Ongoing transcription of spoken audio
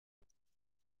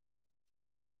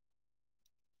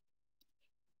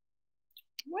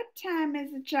What time is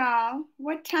it, y'all?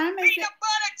 What time is it? Peanut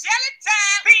butter jelly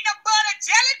time. Peanut butter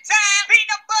jelly time.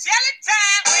 Peanut butter jelly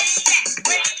time. Where you at?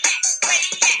 Where you at? Where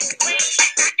you at? Where you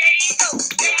at? There you go.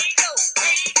 There you go.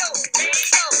 There you go. There you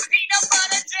go. Peanut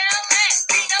butter jelly.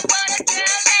 Peanut butter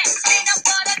jelly. Peanut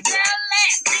butter jelly.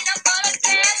 Peanut butter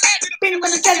jelly. Peanut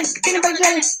butter jelly, peanut butter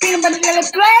jelly, peanut butter jelly,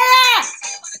 Blair!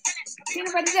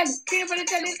 Peanut butter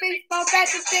jelly, baseball bat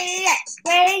to say it.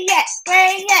 Where you at?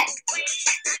 Where you at?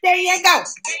 There you go.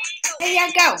 There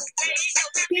you go.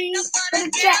 Peanut butter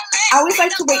jelly. I always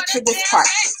like to wait for this part.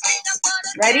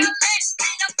 Ready?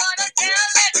 Peanut butter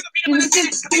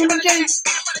jelly.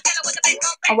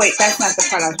 Oh wait, that's not the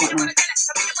part I was wanting.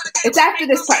 It's after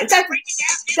this part. It's after.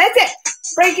 That's it.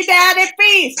 Break it down and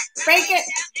freeze. Break it.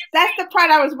 That's the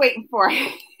part I was waiting for. That's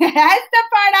the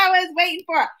part I was waiting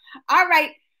for. All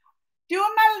right. Do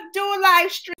a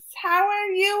live stream. How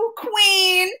are you,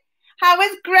 Queen? How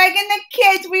is Greg and the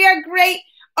kids? We are great.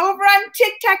 Over on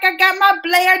TikTok, I got my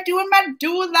Blair doing my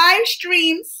dual live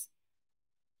streams.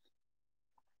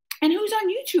 And who's on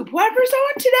YouTube? Whoever's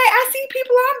on today. I see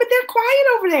people on, but they're quiet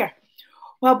over there.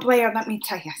 Well, Blair, let me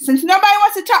tell you. Since nobody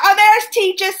wants to talk. Oh, there's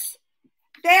Tejas.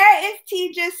 There is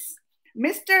Tejas.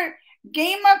 Mr.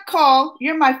 Gamer Cole.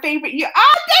 You're my favorite.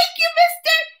 Oh, thank you,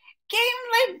 Mr.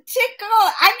 Game Tickle.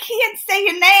 I can't say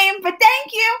your name, but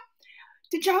thank you.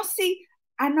 Did y'all see?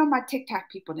 I know my TikTok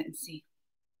people didn't see,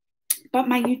 but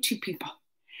my YouTube people.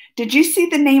 Did you see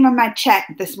the name of my chat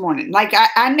this morning? Like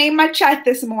I named my chat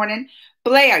this morning.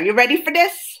 Blair, you ready for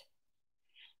this?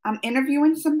 I'm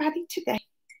interviewing somebody today.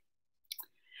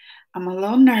 I'm a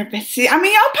little nervous. See, I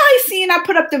mean, y'all probably seen I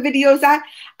put up the videos.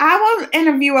 I will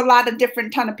interview a lot of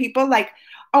different ton of people. Like,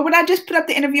 oh, when I just put up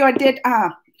the interview, I did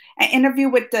an interview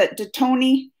with the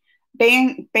Tony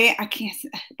Ban. I can't.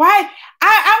 Why?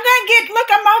 I'm gonna get. Look,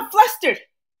 I'm all flustered.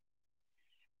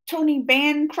 Tony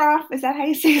Bancroft, is that how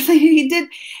you say his name?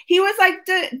 He was like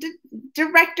the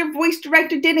director, voice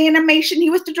director, did animation. He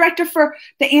was the director for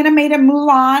the animated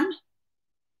Mulan.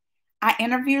 I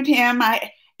interviewed him.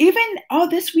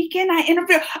 This weekend I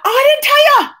interviewed, I didn't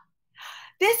tell y'all.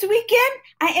 This weekend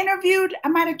I interviewed, I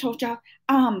might have told y'all,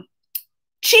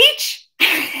 Cheech.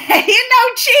 You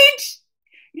know Cheech?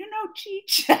 You know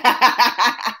Cheech.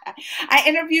 I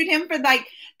interviewed him for like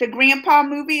the Grandpa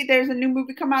movie. There's a new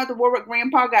movie come out. The War with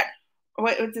Grandpa got,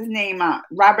 what's his name?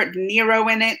 Robert De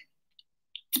Niro in it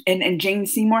and Jane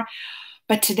Seymour.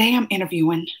 But today I'm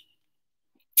interviewing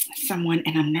someone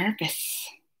and I'm nervous.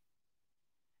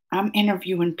 I'm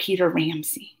interviewing Peter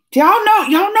Ramsey. Y'all know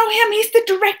him? He's the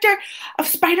director of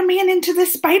Spiderman Into the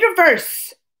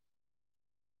Spiderverse.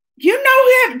 You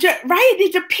know him, right?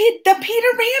 The Peter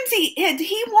Ramsey.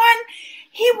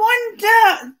 He won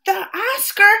the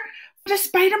Oscar for the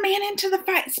Spider-Man Into the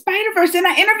Spiderverse, and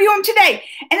I interview him today.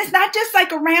 And it's not just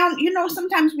like around.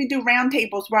 Sometimes we do round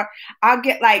tables where I'll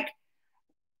get like,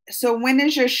 so when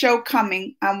is your show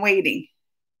coming? I'm waiting.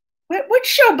 What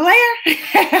show, Blair?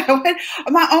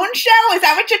 My own show? Is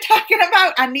that what you're talking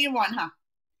about? I need one, huh?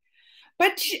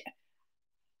 But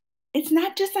it's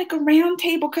not just like a round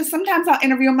table, because sometimes I'll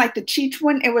interview them like the Cheech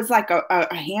one. It was like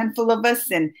a handful of us,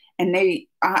 and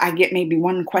I get maybe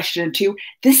one question or two.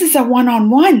 This is a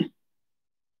one-on-one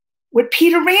with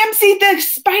Peter Ramsey,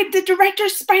 the director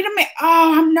of Spider-Man.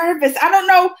 Oh, I'm nervous. I don't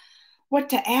know what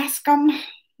to ask him.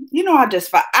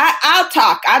 I'll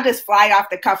talk. I'll just fly off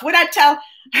the cuff. What I tell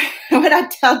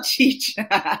Cheech?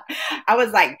 I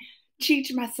was like,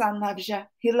 Cheech, my son loves you.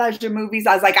 He loves your movies.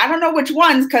 I was like, I don't know which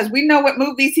ones, because we know what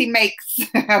movies he makes.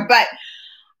 But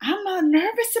I'm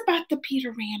nervous about the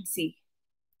Peter Ramsey.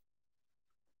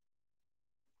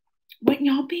 Wouldn't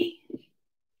y'all be?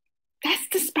 That's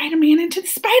the Spider-Man Into the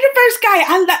Spider-Verse guy.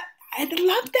 I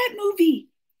love that movie.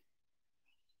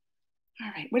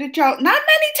 All right. What did y'all? Not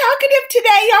many talkative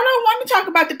today. Y'all don't want to talk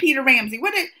about the Peter Ramsey.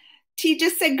 What did T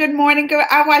just said? Good morning.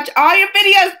 I watch all your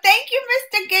videos. Thank you,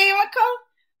 Mr. Gaelico.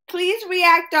 Please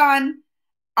react on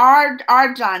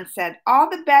our John said. All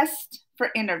the best for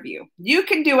interview. You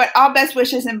can do it. All best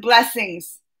wishes and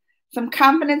blessings. Some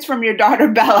confidence from your daughter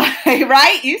Bella,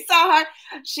 right? You saw her.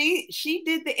 She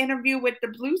did the interview with the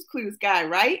Blues Clues guy,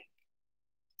 right?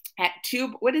 At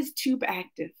Tube. What is Tube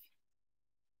Active?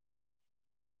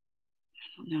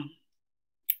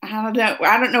 I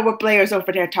don't know what Blair's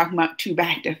over there talking about Tube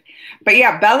Active. But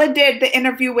yeah, Bella did the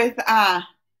interview with the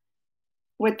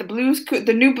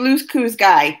new Blues Clues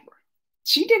guy.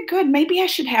 She did good. Maybe I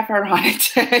should have her on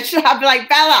it. I'll be like,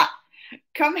 Bella,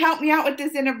 come help me out with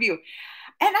this interview.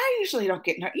 And I usually don't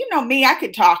get nervous. You know me, I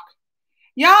could talk.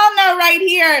 Y'all know right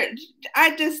here,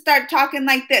 I just start talking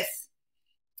like this.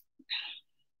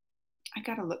 I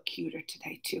gotta look cuter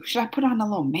today too. Should I put on a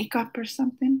little makeup or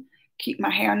something? Keep my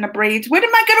hair in the braids. What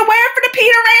am I going to wear for the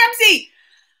Peter Ramsey?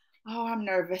 Oh, I'm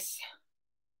nervous.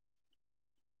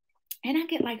 And I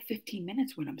get like 15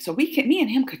 minutes with him. So me and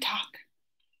him could talk.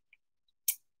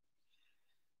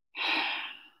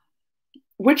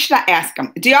 What should I ask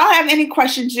him? Do y'all have any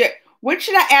questions yet? What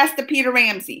should I ask the Peter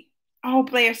Ramsey? Oh,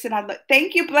 Blair said I look.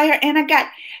 Thank you, Blair. And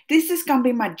this is going to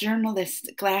be my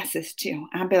journalist glasses too.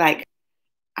 I'll be like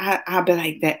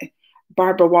that.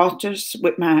 Barbara Walters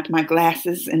with my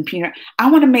glasses and Peter.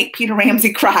 I want to make Peter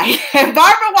Ramsey cry.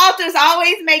 Barbara Walters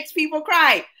always makes people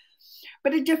cry.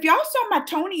 But if y'all saw my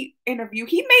Tony interview,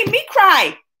 he made me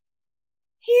cry.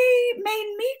 He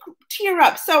made me tear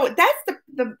up. So that's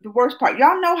the worst part.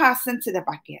 Y'all know how sensitive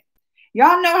I get.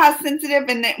 Y'all know how sensitive,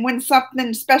 and when something,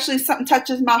 especially something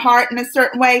touches my heart in a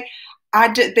certain way,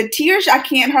 the tears I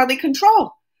can't hardly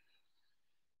control.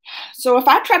 So if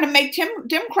I try to make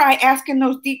them cry asking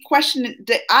those deep questions,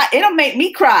 it'll make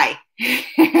me cry.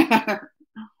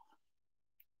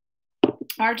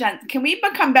 Arjan, can we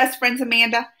become best friends,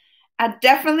 Amanda? I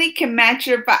definitely can match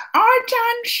your vibe.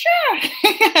 Arjan, sure.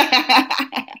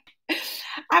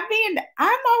 I mean,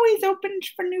 I'm always open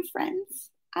for new friends.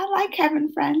 I like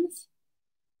having friends.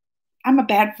 I'm a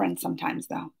bad friend sometimes,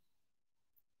 though.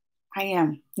 I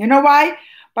am. You know why?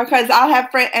 Because I'll have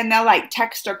friends and they'll like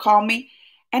text or call me.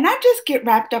 And I just get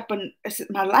wrapped up in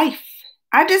my life.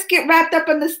 I just get wrapped up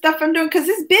in the stuff I'm doing because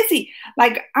it's busy.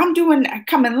 Like I'm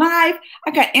coming live.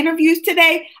 I got interviews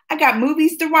today. I got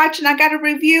movies to watch and I got a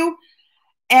review.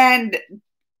 And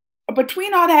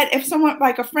between all that, if someone,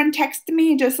 like a friend texted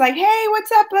me just like, hey,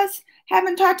 what's up?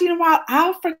 Haven't talked to you in a while.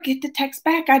 I'll forget to text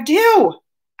back. I do.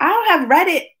 I'll have read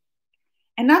it.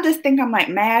 And I'll just think I'm like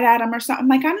mad at him or something.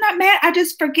 Like, I'm not mad. I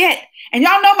just forget. And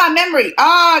y'all know my memory.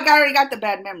 Oh, I already got the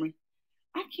bad memory.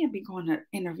 I can't be going to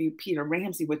interview Peter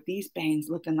Ramsey with these bangs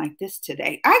looking like this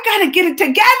today. I got to get it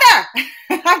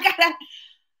together.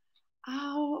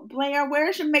 Oh, Blair,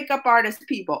 where's your makeup artist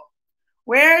people?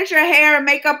 Where's your hair and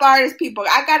makeup artist people?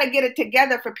 I got to get it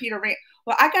together for Peter Ramsey.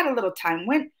 Well, I got a little time.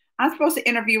 I'm supposed to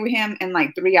interview with him in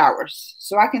like 3 hours,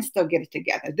 so I can still get it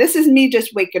together. This is me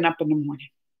just waking up in the morning.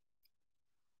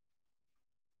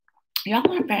 Y'all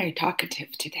aren't very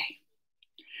talkative today.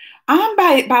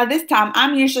 By this time,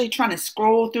 I'm usually trying to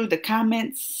scroll through the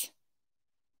comments,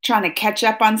 trying to catch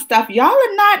up on stuff. Y'all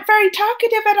are not very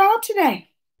talkative at all today.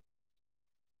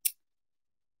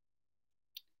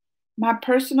 My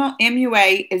personal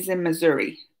MUA is in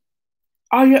Missouri.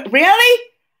 Oh, really?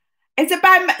 Is it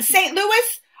by St.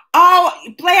 Louis? Oh,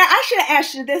 Blair, I should have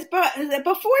asked you this, but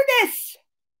before this,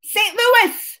 St.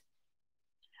 Louis.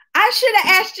 I should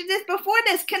have asked you this before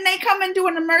this. Can they come and do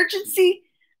an emergency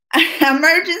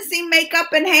makeup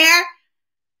and hair?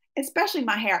 Especially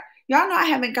my hair. Y'all know I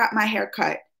haven't got my hair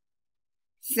cut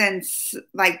since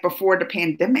like before the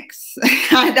pandemics.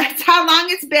 That's how long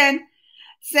it's been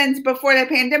since before the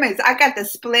pandemics. I got the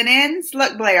split ends.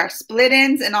 Look, Blair, split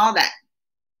ends and all that.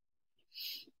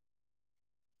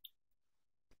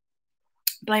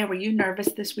 Blair, were you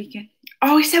nervous this weekend?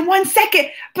 Oh, he said 1 second.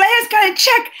 Blair's going to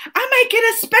check. I might get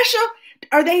a special.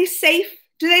 Are they safe?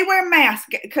 Do they wear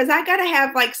masks? Because I got to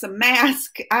have like some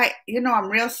mask. I'm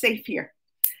real safe here.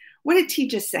 What did T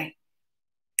just say?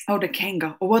 Oh, the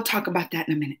Kango. Well, we'll talk about that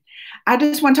in a minute. I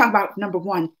just want to talk about number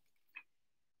one.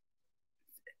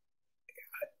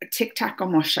 TikTok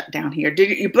almost shut down here.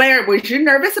 Blair, was you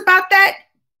nervous about that?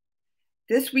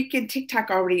 This weekend, TikTok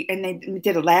already, and they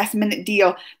did a last minute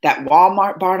deal that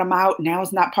Walmart bought them out. Now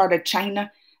it's not part of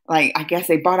China. Like, I guess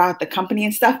they bought out the company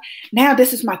and stuff. Now,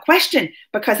 this is my question,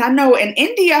 because I know in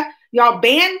India, y'all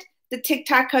banned the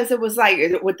TikTok because it was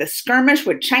like with the skirmish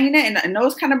with China and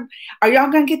those kind of, are y'all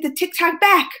going to get the TikTok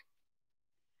back?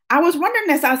 I was wondering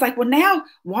this. I was like, well, now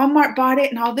Walmart bought it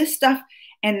and all this stuff.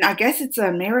 And I guess it's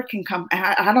an American company.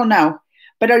 I don't know.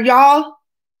 But are y'all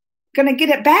going to get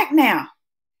it back now?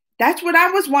 That's what I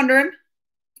was wondering.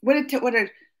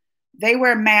 They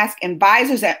wear masks and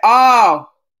visors? Oh,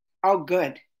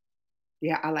 good.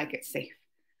 Yeah, I like it safe.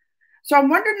 So I'm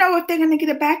wondering if they're going to get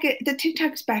it back. The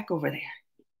TikTok's back over there.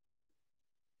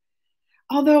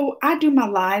 Although I do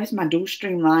my dual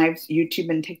stream lives,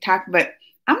 YouTube and TikTok, but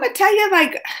I'm going to tell you,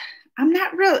 like, I'm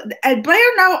not real.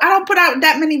 Blair, no, I don't put out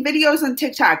that many videos on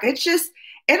TikTok. It's just,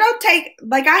 it'll take,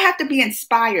 like, I have to be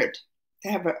inspired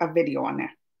to have a video on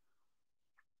there.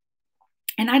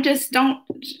 And I just don't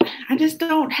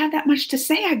have that much to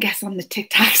say, I guess, on the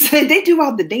TikToks. They do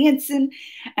all the dancing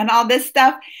and all this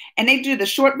stuff, and they do the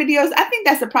short videos. I think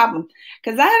that's a problem,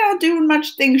 because I don't do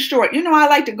much things short. You know, I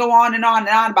like to go on and on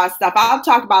and on about stuff. I'll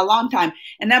talk about a long time,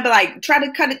 and they'll be like, try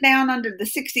to cut it down under the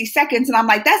 60 seconds. And I'm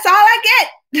like, that's all I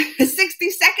get. 60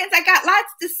 seconds, I got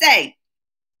lots to say.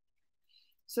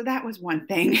 So that was one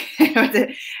thing. And what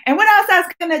else I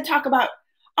was going to talk about?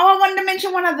 Oh, I wanted to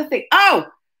mention one other thing. Oh,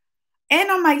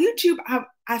 and on my YouTube,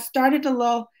 I started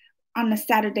on the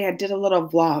Saturday, I did a little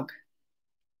vlog.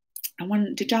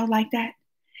 Did y'all like that?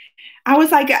 I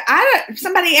was like,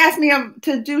 somebody asked me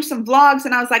to do some vlogs,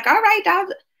 and I was like, all right,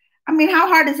 how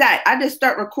hard is that? I just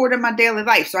start recording my daily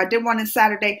life. So I did one on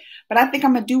Saturday, but I think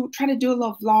I'm going to try to do a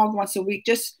little vlog once a week.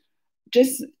 Just,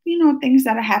 things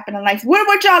that are happening in life. What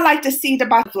would y'all like to see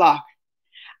about the vlog?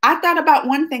 I thought about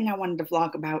one thing I wanted to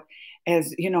vlog about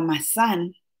is, my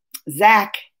son,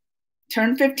 Zach,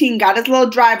 turned 15, got his little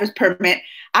driver's permit.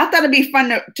 I thought it'd be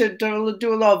fun to do a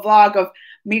little vlog of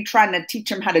me trying to teach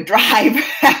him how to drive.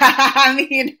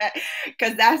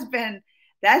 Because that's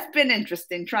been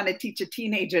interesting, trying to teach a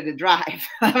teenager to drive.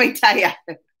 Let me tell you.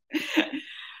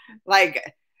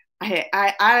 Like,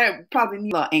 I probably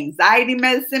need a little anxiety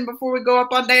medicine before we go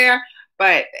up on there,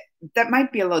 but that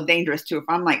might be a little dangerous too if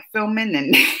I'm like filming,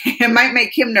 and it might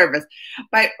make him nervous.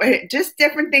 But just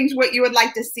different things, what you would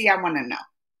like to see, I want to know.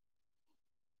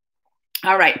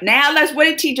 All right, now what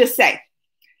did T just say?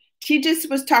 She just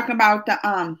was talking about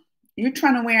you're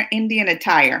trying to wear Indian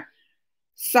attire.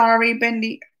 Sorry,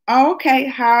 Bendy. Oh, okay,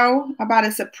 how about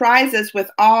a surprise us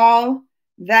with all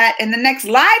that in the next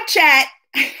live chat?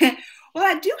 Well,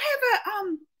 I do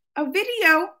have a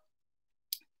video.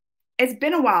 It's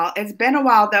been a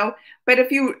while though. But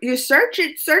if you search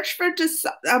for just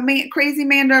Crazy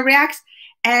Manda Reacts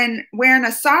and wearing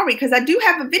a sari, because I do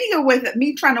have a video with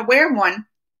me trying to wear one.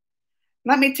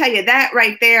 Let me tell you, that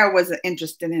right there was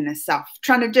interesting in itself.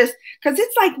 Trying to because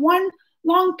it's like one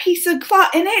long piece of cloth,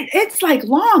 and it's like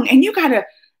long, and you gotta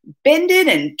bend it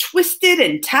and twist it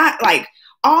and tie like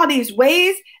all these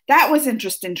ways. That was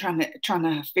interesting, trying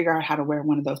to figure out how to wear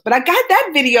one of those. But I got that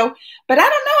video, but I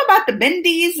don't know about the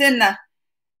bendies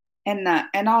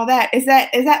and all that. Is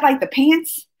that like the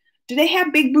pants? Do they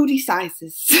have big booty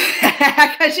sizes?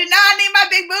 Because I need my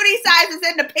big booty sizes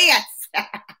in the pants.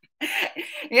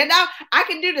 I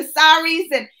can do the saris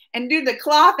and do the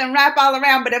cloth and wrap all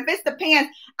around, but if it's the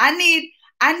pants, I need,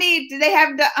 do they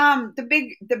have the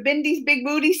bendies big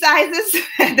booty sizes?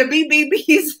 The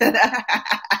BBBs?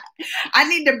 I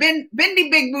need the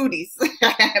bendy big booties.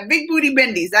 Big booty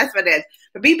bendies, that's what it is.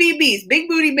 The BBBs, big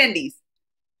booty bendies.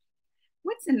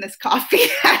 What's in this coffee?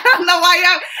 I don't know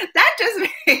why that just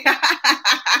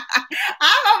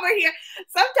I'm over here.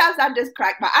 Sometimes I just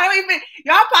crack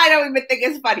y'all probably don't even think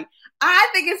it's funny. I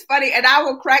think it's funny, and I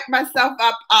will crack myself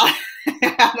up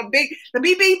the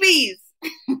BBBs.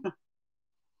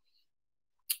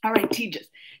 All right,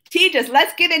 Tejas,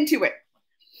 let's get into it.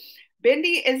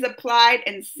 Bendy is applied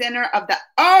in center of the,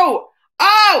 I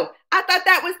thought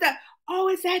that was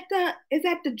is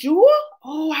that the jewel?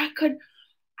 Oh,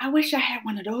 I wish I had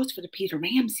one of those for the Peter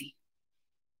Ramsey.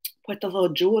 Put the little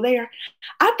jewel there.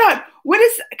 I thought,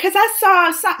 because I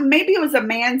saw something, maybe it was a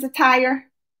man's attire.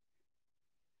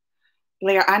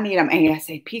 Blair, I need them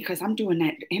ASAP because I'm doing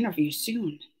that interview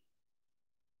soon.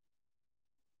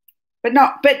 But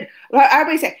I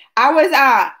always say,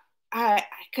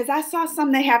 because I saw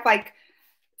some, they have like,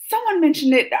 someone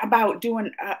mentioned it about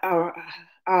doing,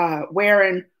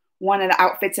 wearing one of the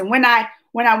outfits. And when I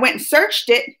went and searched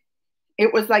it,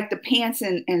 it was like the pants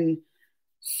and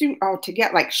suit all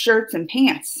together, like shirts and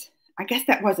pants. I guess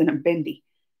that wasn't a bendy.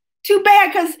 Too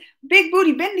bad, because big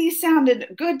booty bendies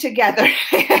sounded good together,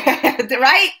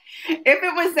 right? If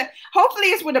it was, hopefully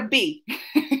it's with a B.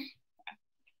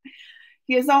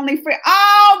 He is only free.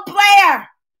 Oh, Blair.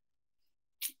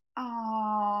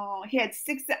 Oh, he had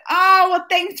 6. Oh, well,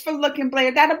 thanks for looking,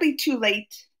 Blair. That'll be too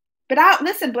late. But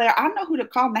listen, Blair, I'll know who to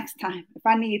call next time if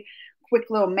I need quick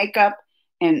little makeup.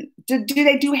 And do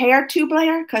they do hair too,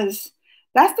 Blair? Because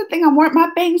that's the thing I'm worried. My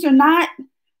bangs are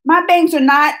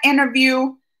not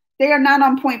interview. They are not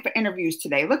on point for interviews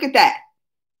today. Look at that.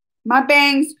 My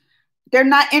bangs, they're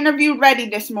not interview ready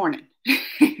this morning.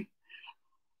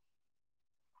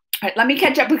 All right, let me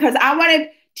catch up because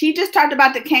T just talked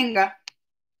about the Kanga.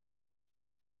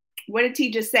 What did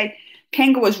T just say?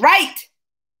 Kanga was right.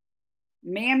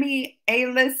 Many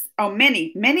A-list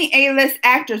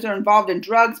actors are involved in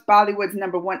drugs. Bollywood's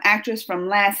 #1 actress from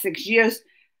last 6 years.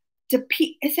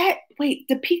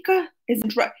 Deepika is in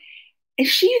drug. Is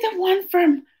she the one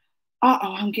from?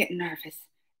 I'm getting nervous.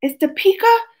 Is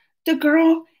Deepika the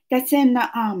girl that's in the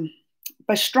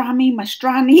Mastrani?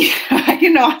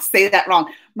 I say that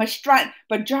wrong.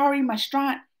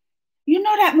 Bajari. You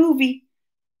know that movie,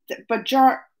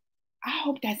 Bajar. I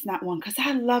hope that's not one because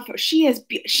I love her. She ain't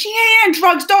in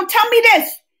drugs. Don't tell me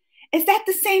this. Is that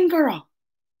the same girl?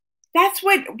 That's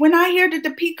when I hear the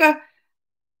Deepika,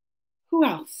 who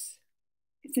else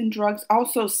is in drugs?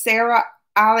 Also, Sarah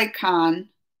Ali Khan.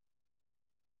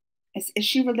 Is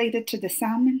she related to the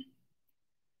salmon?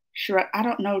 I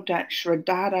don't know that.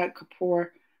 Shraddha Kapoor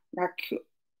Raku.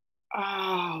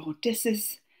 Oh,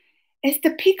 it's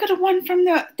the peak of the one from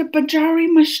the Bajari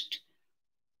Mush.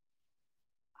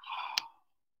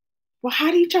 Well,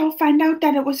 how did y'all find out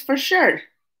that it was for sure?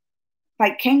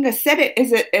 Like Kanga said it.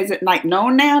 Is it like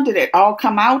known now? Did it all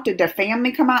come out? Did their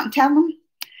family come out and tell them?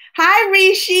 Hi,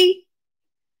 Rishi.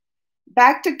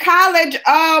 Back to college.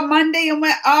 Oh, Monday and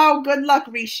went. Oh, good luck,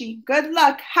 Rishi. Good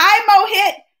luck. Hi,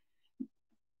 Mohit.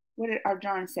 What did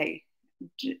Arjan say?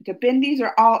 The bindies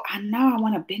are all. I know. I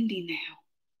want a bindi now.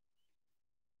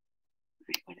 All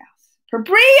right, what else? For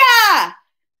Bria.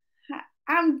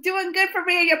 I'm doing good for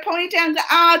Bria. Your ponytail.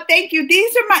 Oh, thank you.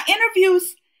 These are my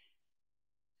interviews.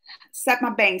 Set my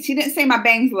bangs. He didn't say my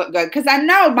bangs look good because I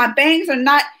know my bangs are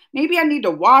not. Maybe I need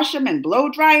to wash them and blow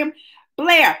dry them.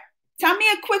 Blair, tell me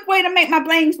a quick way to make my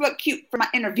bangs look cute for my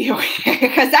interview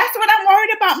because that's what I'm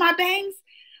worried about. My bangs.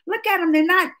 Look at them.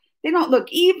 They don't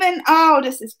look even. Oh,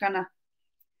 this is gonna.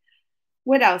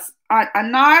 What else?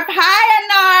 Anarv.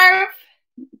 Hi, Anarv.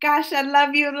 Gosh, I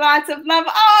love you. Lots of love.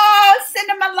 Oh,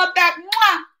 sending my love back.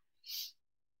 Mwah.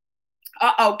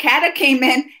 Uh-oh, Kata came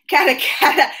in. Kata.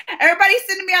 Everybody's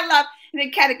sending me a love. And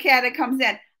then Kata comes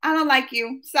in. I don't like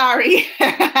you. Sorry. You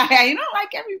don't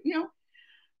like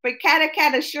But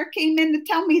Kata sure came in to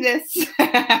tell me this.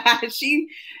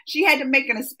 She had to make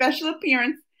a special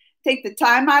appearance, take the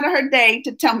time out of her day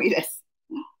to tell me this.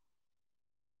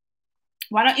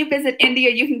 Why don't you visit India?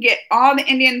 You can get all the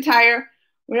Indian attire.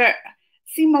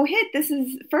 See, Mohit, this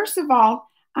is, first of all,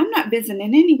 I'm not visiting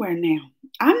anywhere now.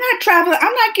 I'm not traveling.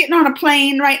 I'm not getting on a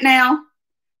plane right now.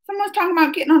 Someone's talking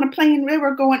about getting on a plane. They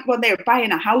were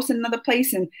buying a house in another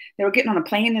place and they were getting on a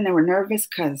plane and they were nervous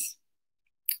because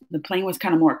the plane was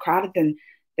kind of more crowded than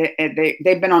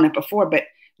they've been on it before. But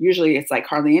usually it's like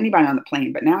hardly anybody on the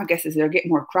plane. But now I guess they're getting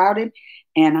more crowded.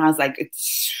 And I was like,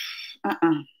 it's,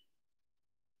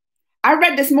 I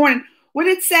read this morning, what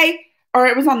did it say? Or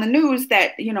it was on the news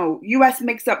that, U.S.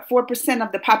 makes up 4%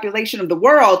 of the population of the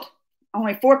world,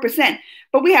 only 4%.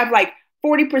 But we have like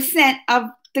 40% of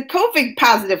the COVID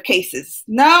positive cases.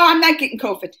 No, I'm not getting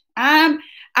COVID. I've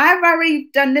already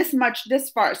done this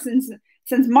far since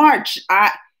March.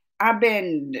 I've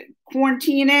been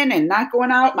quarantining and not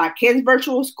going out. My kids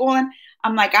virtual schooling.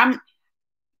 I'm like,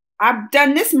 I've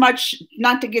done this much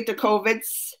not to get the COVID.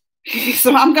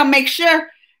 So I'm going to make sure,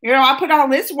 I put all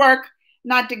this work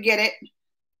not to get it.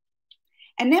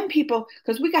 And then people,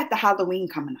 because we got the Halloween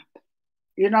coming up.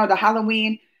 The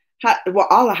Halloween,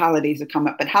 all the holidays are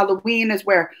coming up, but Halloween is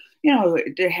where,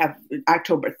 they have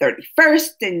October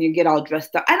 31st and you get all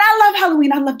dressed up. And I love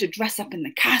Halloween. I love to dress up in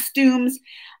the costumes.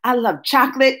 I love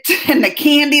chocolate and the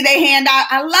candy they hand out.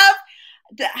 I love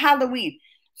the Halloween.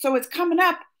 So it's coming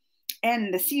up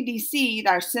and the CDC,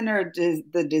 our Center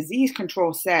the Disease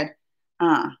Control said,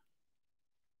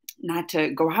 not to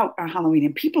go out on Halloween.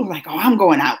 And people are like, oh, I'm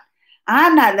going out.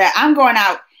 I'm not there. I'm going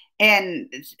out.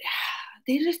 And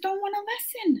they just don't want to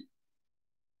listen.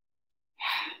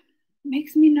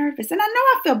 Makes me nervous. And I know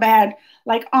I feel bad.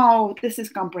 Like, oh, this is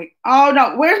going to break. Oh,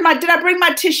 no. Did I bring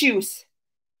my tissues?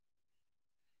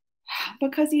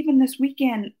 Because even this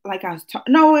weekend, like I was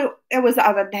it was the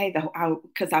other day though,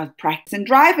 because I was practicing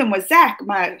driving with Zach,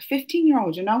 my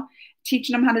 15-year-old,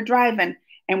 teaching him how to drive.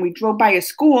 And we drove by his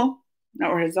school.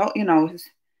 Or his,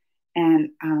 and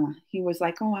he was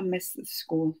like, oh, I miss the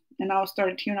school. And I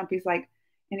started tearing up. He's like,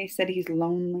 and he said he's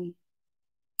lonely.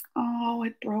 Oh,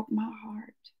 it broke my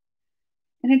heart.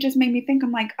 And it just made me think,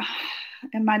 I'm like,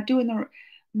 am I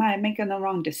making the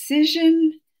wrong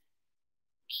decision?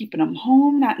 Keeping them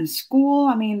home, not in school.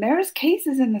 I mean, there's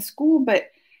cases in the school,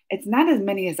 but it's not as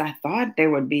many as I thought there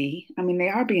would be. I mean, they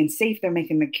are being safe. They're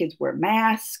making the kids wear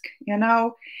masks,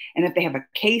 and if they have a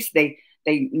case, they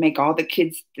make all the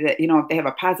kids that, if they have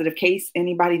a positive case,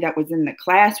 anybody that was in the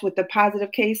class with the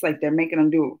positive case, like they're making them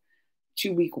do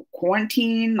 2-week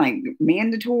quarantine, like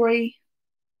mandatory.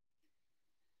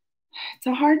 It's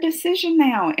a hard decision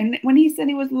now. And when he said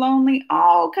he was lonely,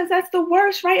 because that's the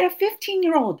worst, right? A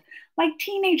 15-year-old, like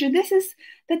teenager, this is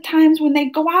the times when they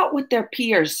go out with their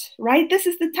peers, right? This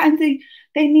is the time they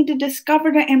need to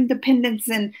discover their independence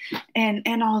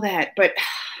and all that. But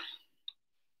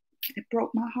it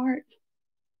broke my heart.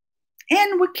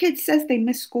 And what kid says they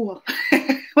miss school?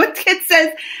 What kid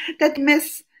says that they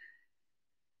miss?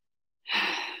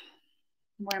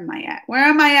 Where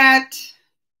am I at?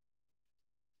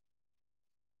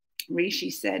 Rishi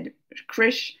said,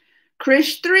 Krish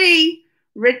 3,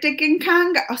 Ritik and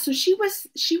Kanga. Oh, so she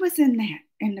was in there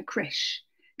in the Krish.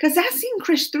 Because I seen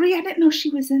Krish 3. I didn't know she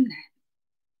was in that.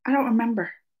 I don't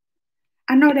remember.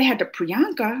 I know they had the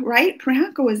Priyanka, right?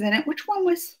 Priyanka was in it. Which one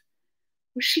was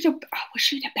she the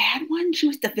bad one? She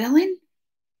was the villain?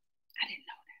 I didn't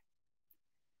know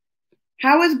that.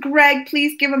 How is Greg?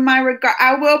 Please give him my regard.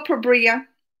 I will, Pabria.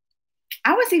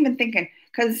 I was even thinking,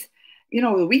 because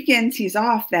the weekends he's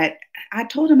off, that I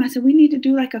told him, I said, we need to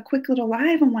do like a quick little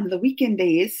live on one of the weekend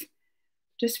days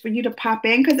just for you to pop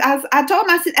in. Because I told him,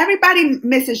 I said, everybody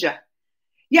misses you.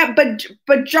 Yeah, but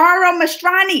Jaro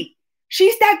Mastrani,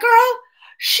 she's that girl.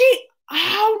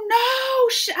 Oh no,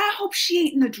 I hope she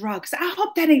ain't in the drugs. I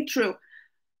hope that ain't true.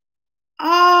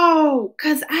 Oh,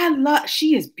 because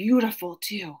she is beautiful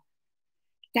too.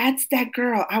 That's that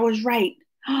girl. I was right.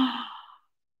 How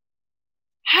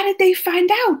did they find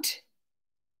out?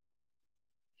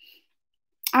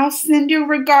 I'll send you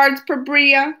regards,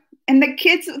 Pabria. And the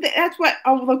kids, that's what,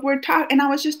 look, we're talking, and I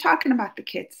was just talking about the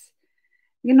kids.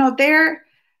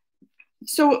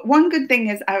 So one good thing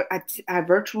is I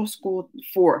virtual school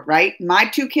 4, right? My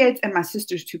 2 kids and my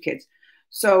sister's 2 kids.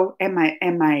 So, and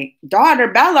my daughter,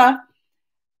 Bella,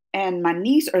 and my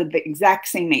niece are the exact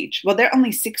same age. Well, they're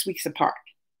only 6 weeks apart.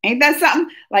 Ain't that something?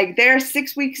 Like they're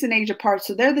 6 weeks in age apart.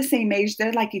 So they're the same age.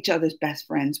 They're like each other's best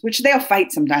friends, which they'll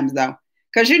fight sometimes though.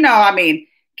 Cause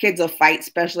kids will fight,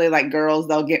 especially like girls,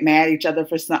 they'll get mad at each other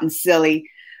for something silly,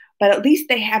 but at least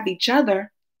they have each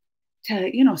other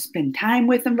to, spend time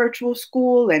with in virtual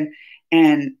school and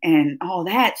all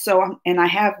that. So, and I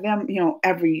have them,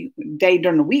 every day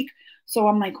during the week. So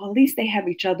I'm like, well, at least they have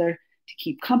each other to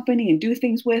keep company and do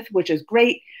things with, which is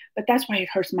great. But that's why it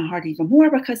hurts my heart even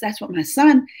more, because that's what my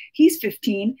son, he's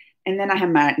 15. And then I have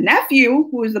my nephew,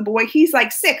 who is the boy, he's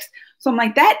like 6. So I'm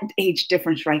like, that age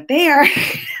difference right there.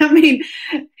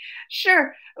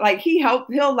 Sure. Like he'll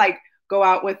like go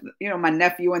out with, my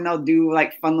nephew, and they'll do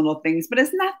like fun little things, but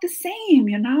it's not the same,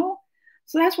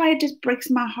 So that's why it just breaks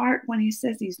my heart when he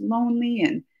says he's lonely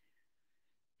and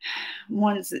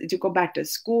wants to go back to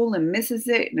school and misses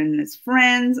it and his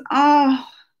friends. Oh,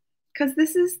 because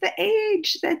this is the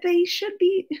age that they should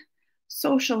be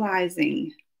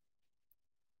socializing.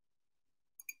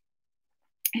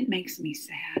 It makes me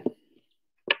sad.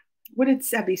 What did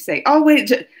Sebi say? Oh,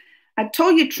 wait. I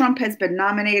told you Trump has been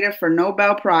nominated for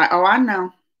Nobel Prize. Oh, I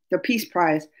know. The Peace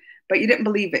Prize. But you didn't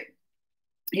believe it.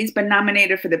 He's been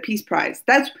nominated for the Peace Prize.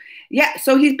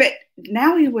 So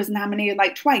now he was nominated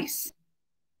like twice.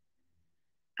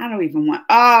 I don't even want,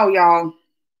 oh, y'all.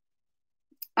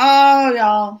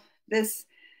 I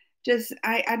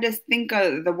just think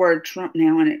of the word Trump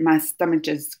now, and my stomach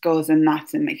just goes in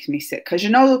knots and makes me sick. Because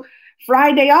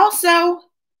Friday also,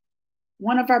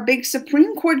 one of our big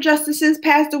Supreme Court justices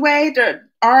passed away,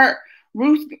 our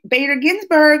Ruth Bader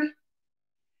Ginsburg.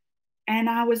 And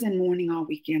I was in mourning all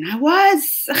weekend. I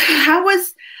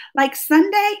was like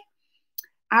Sunday.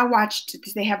 I watched,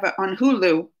 they have on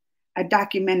Hulu, a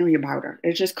documentary about her.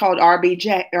 It's just called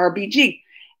RBG.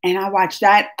 And I watched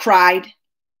that, cried.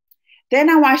 Then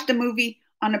I watched a movie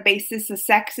On the Basis of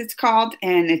Sex, it's called.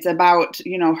 And it's about,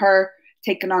 her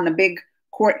taking on a big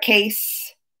court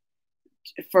case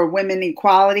for women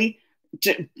equality.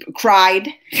 Cried,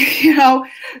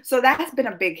 So that's been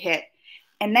a big hit.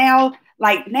 And now,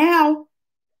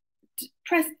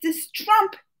 this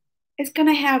Trump is going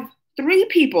to have 3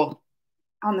 people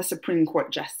on the Supreme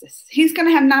Court justice. He's going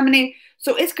to have nominated.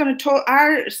 So it's going to,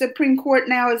 our Supreme Court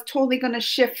now is totally going to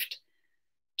shift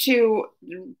to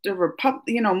the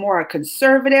Republic, more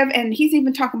conservative. And he's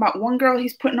even talking about one girl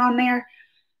he's putting on there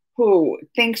who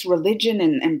thinks religion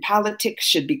and politics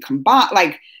should be combined,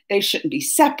 like they shouldn't be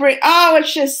separate. Oh,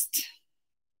 it's just,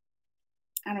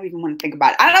 I don't even want to think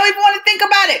about it. I don't even want to think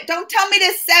about it. Don't tell me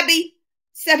this, Sebi.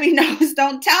 Sebi knows.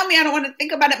 Don't tell me. I don't want to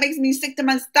think about it. It makes me sick to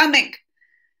my stomach.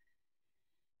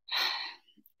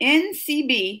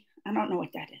 NCB, I don't know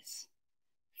what that is.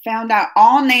 Found out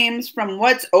all names from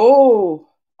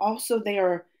also they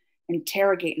are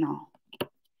interrogating all.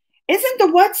 Isn't the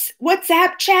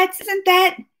WhatsApp chats, isn't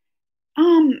that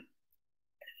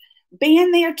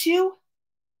banned there too?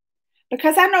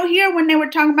 Because I know here when they were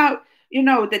talking about,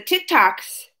 the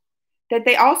TikToks, that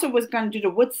they also was going to do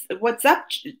the WhatsApp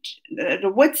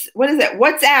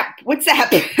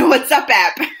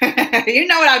app. You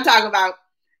know what I'm talking about.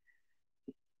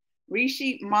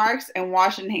 Resheet marks and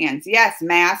washing hands. Yes,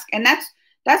 mask. And that's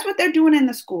what they're doing in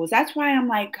the schools. That's why I'm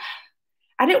like,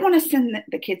 I didn't want to send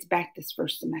the kids back this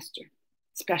first semester,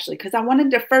 especially because I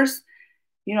wanted to first,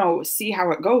 see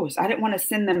how it goes. I didn't want to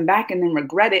send them back and then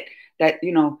regret it that,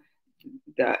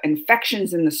 the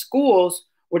infections in the schools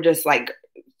were just like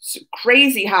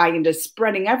crazy high and just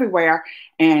spreading everywhere.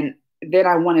 And then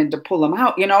I wanted to pull them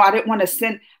out. I didn't want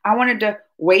to I wanted to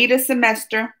wait a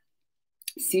semester,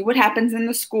 see what happens in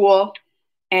the school,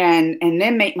 and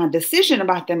then make my decision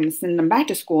about them and send them back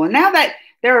to school. And now that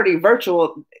they're already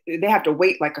virtual, they have to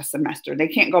wait like a semester. They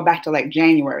can't go back to like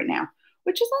January now,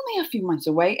 which is only a few months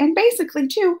away. And basically,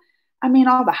 too, I mean,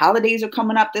 all the holidays are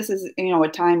coming up. This is, a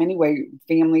time anyway,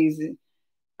 families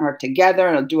are together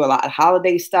and do a lot of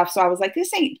holiday stuff. So I was like,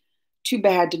 this ain't too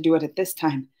bad to do it at this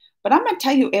time. But I'm going to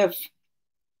tell you, if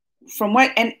from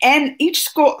what, and each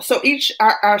school, so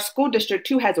our school district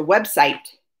too has a website.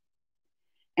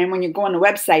 And when you go on the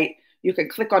website, you can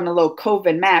click on the little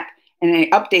COVID map, and they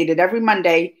update it every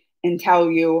Monday and tell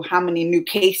you how many new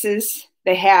cases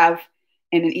they have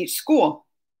in each school.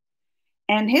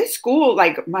 And his school,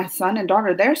 like my son and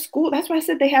daughter, their school, that's why I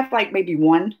said they have like maybe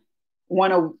one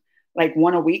a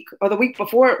week, or the week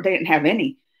before they didn't have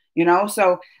any,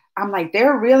 So I'm like,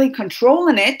 they're really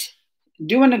controlling it,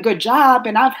 doing a good job.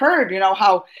 And I've heard,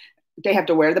 how they have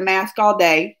to wear the mask all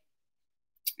day.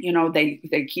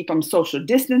 They keep them social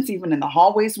distance, even in the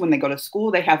hallways when they go to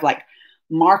school. They have like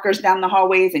markers down the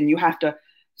hallways, and you have to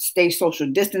stay social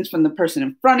distance from the person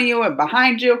in front of you and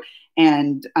behind you.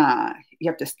 And you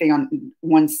have to stay on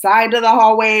one side of the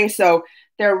hallway. So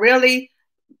they're really,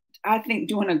 I think,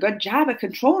 doing a good job of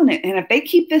controlling it. And if they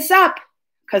keep this up,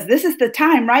 because this is the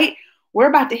time, right? We're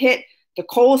about to hit the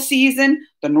cold season,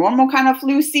 the normal kind of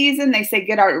flu season. They say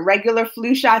get our regular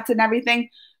flu shots and everything.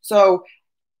 So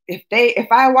if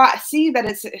I see that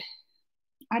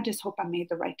I just hope I made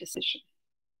the right decision.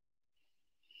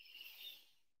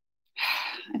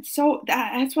 And so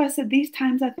that's why I said these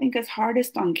times I think is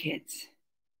hardest on kids.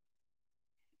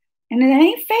 And it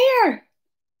ain't fair.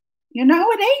 It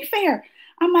ain't fair.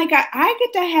 I'm like,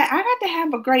 I got to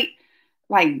have a great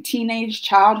like teenage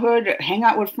childhood, hang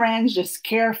out with friends, just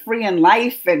carefree in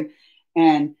life and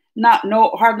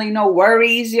hardly no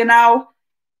worries, And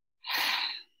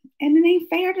it ain't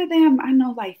fair to them. I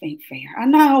know life ain't fair. I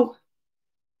know.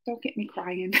 Don't get me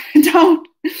crying. Don't.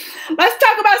 Let's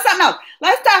talk about something else.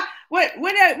 Let's talk.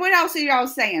 What else are y'all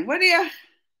saying? What are you?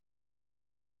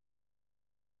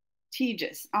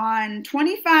 Tejas on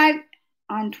 25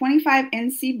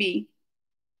 NCB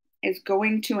is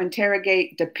going to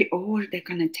interrogate they're going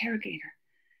to interrogate her.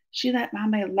 She let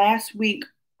Mama last week.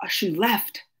 She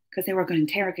left because they were going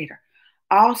to interrogate her.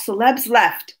 All celebs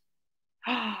left.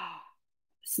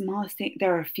 Smallest thing.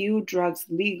 There are a few drugs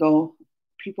legal.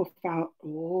 People felt,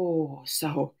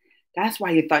 so that's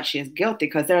why you thought she is guilty,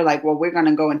 because they're like, well, we're going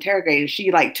to go interrogate her.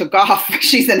 She like took off.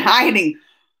 She's in hiding.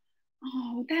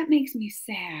 Oh, that makes me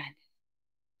sad.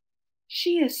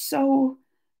 She is so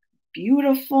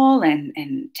beautiful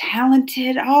and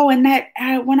talented. Oh, and that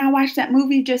when I watched that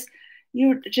movie,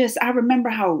 I remember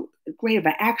how great of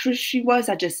an actress she was.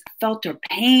 I just felt her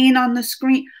pain on the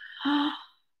screen.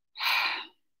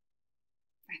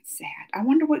 That's sad. I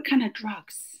wonder what kind of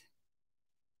drugs.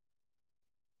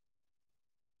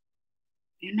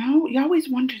 You always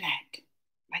wonder that,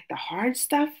 like the hard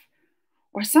stuff.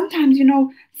 Or sometimes,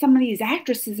 some of these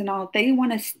actresses and all, they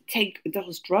want to take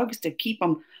those drugs to keep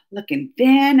them looking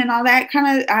thin and all that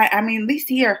kind of, I mean, at least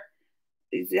here,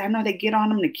 I know they get on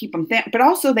them to keep them thin, but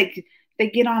also they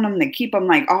get on them to keep them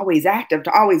like always active,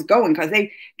 to always going, because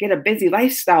they get a busy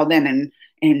lifestyle then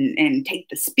and take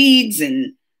the speeds,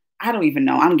 and I don't even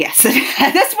know. I'm guessing.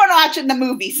 That's what I watch in the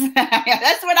movies.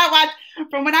 That's what I watch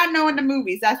from what I know in the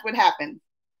movies. That's what happens.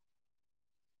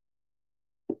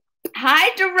 Hi,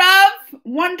 Derav,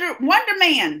 Wonder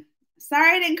Man.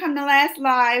 Sorry I didn't come to last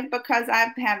live because I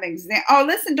have exam. Oh,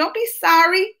 listen, don't be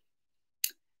sorry.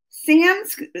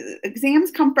 Sam's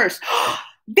exams come first.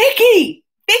 Vicky's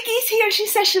here. She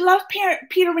says she loves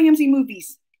Peter Ramsey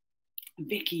movies.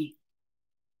 Vicky,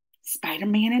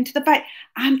 Spider-Man Into the Fight.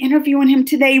 I'm interviewing him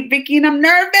today, Vicky, and I'm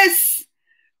nervous.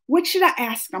 What should I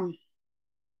ask him?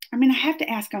 I mean, I have to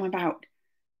ask him about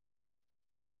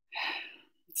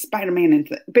Spider-Man,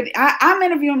 but I'm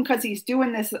interviewing because he's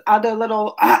doing this other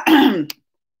little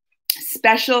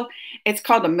special. It's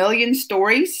called A Million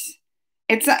Stories.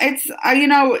 It's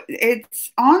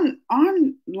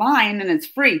online and it's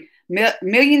free.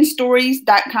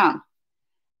 millionstories.com.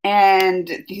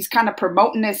 And he's kind of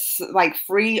promoting this like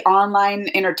free online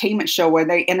entertainment show where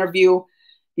they interview,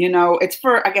 it's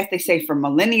for, I guess they say for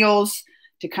millennials,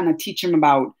 to kind of teach them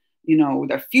about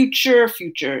their future,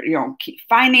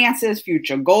 finances,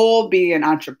 future goal, being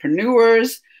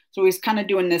entrepreneurs. So he's kind of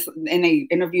doing this, and they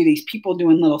interview these people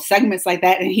doing little segments like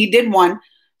that. And he did one.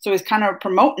 So he's kind of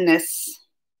promoting this.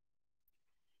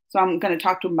 So I'm going to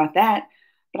talk to him about that.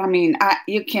 But I mean,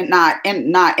 you cannot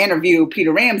not interview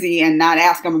Peter Ramsey and not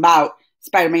ask him about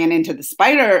Spider-Man Into the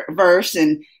Spiderverse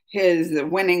and his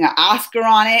winning an Oscar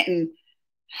on it. And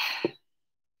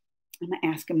I'm going to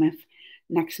ask him if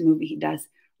next movie he does,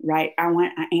 right, I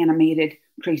want an animated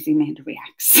Crazy Amanda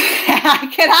Reacts.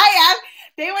 Can I have?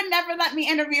 They would never let me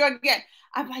interview again.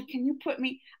 I'm like, can you put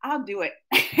me? I'll do it.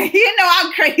 You know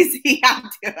I'm crazy. I'll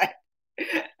do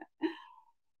it.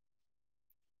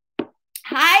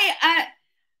 Hi,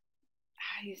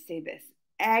 how do you say this?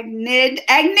 Agnid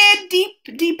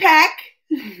Deepak.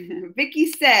 Vicky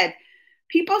said,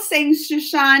 people saying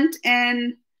Sushant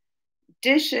and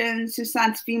addition,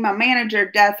 Sushant's female manager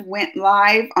death went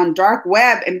live on dark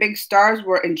web and big stars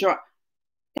were enjoying.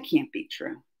 That can't be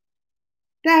true.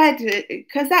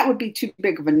 Because that would be too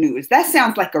big of a news. That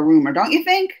sounds like a rumor, don't you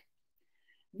think?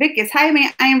 Vickus, hi,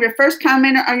 man. I am your first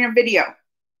commenter on your video.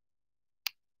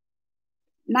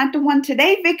 Not the one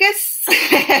today, Vickus.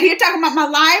 You're talking about my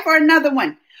live or another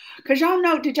one? Because y'all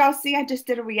know, did y'all see I just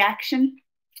did a reaction?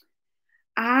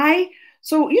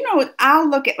 So, you know, I'll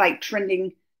look at like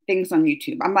trending things on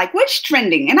YouTube. I'm like, what's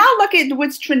trending? And I'll look at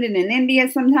what's trending in India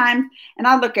sometimes. And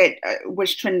I'll look at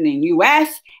what's trending in the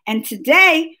US. And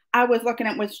today I was looking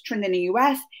at what's trending in the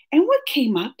US. And what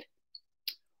came up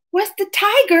was the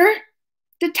tiger.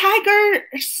 The tiger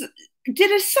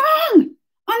did a song.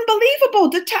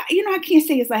 Unbelievable. You know, I can't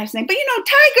say his last name, but you know,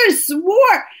 Tiger's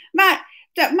War. My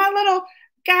little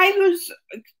guy who's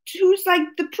like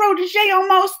the protege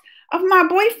almost of my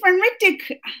boyfriend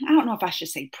Ritik. I don't know if I should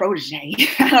say protege.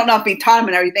 I don't know if he taught him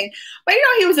and everything, but you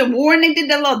know, he was in war and they did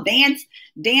the little dance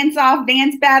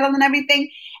battle and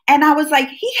everything. And I was like,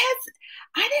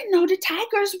 I didn't know the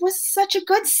Tigers was such a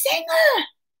good singer.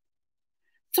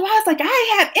 So I was like,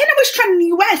 and it was trending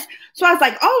in the US. So I was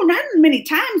like, oh, not many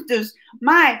times does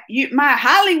my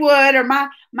Hollywood or my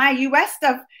US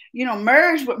stuff, you know,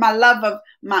 merge with my love of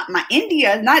my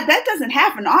India. That doesn't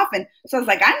happen often. So I was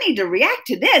like, I need to react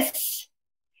to this.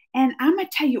 And I'm going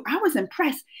to tell you, I was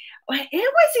impressed. It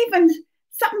was even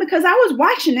something because I was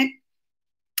watching it.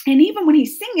 And even when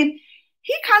he's singing,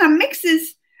 he kind of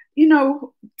mixes, you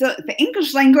know, the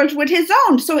English language with his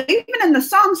own. So even in the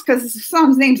songs, because the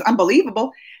song's name's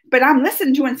unbelievable, but I'm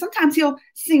listening to it and sometimes he'll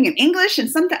sing in English and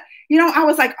sometimes, you know, I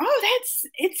was like, oh,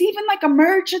 it's even like a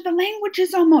merge of the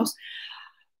languages almost.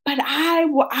 But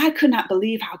I could not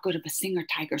believe how good of a singer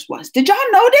Tigers was. Did y'all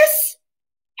notice?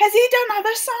 Has he done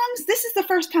other songs? This is the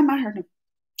first time I heard him.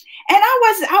 And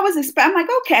I'm like,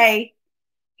 okay,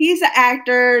 he's an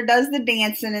actor, does the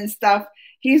dancing and stuff.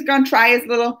 He's going to try his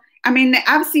little, I mean,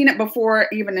 I've seen it before,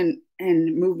 even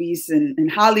in movies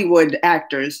and Hollywood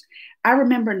actors. I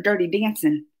remember in Dirty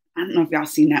Dancing. I don't know if y'all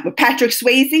seen that, but Patrick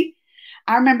Swayze.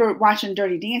 I remember watching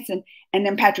Dirty Dancing, and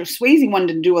then Patrick Swayze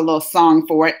wanted to do a little song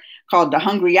for it called The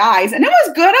Hungry Eyes, and it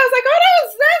was good. I was like,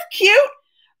 oh, that's cute.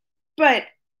 But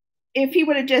if you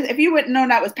wouldn't known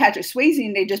that was Patrick Swayze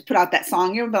and they just put out that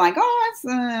song, you would be like, oh, it's,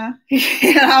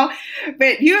 you know.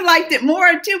 But you liked it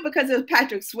more too because it was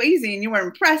Patrick Swayze, and you were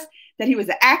impressed that he was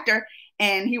an actor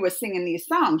and he was singing these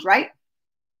songs, right?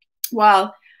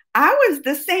 Well, I was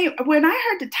the same. When I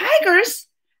heard the Tigers,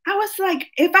 I was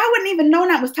like, if I wouldn't even known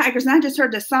that was Tigers and I just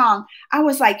heard the song, I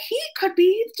was like, he could have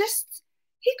been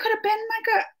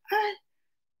like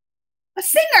a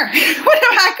singer.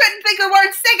 I couldn't think of the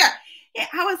word singer. Yeah,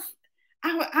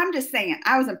 I'm just saying,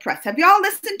 I was impressed. Have y'all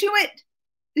listened to it?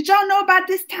 Did y'all know about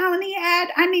this talent he had?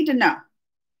 I need to know.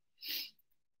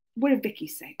 What did Vicky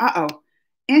say? Uh-oh.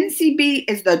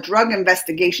 NCB is the Drug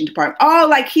Investigation Department. Oh,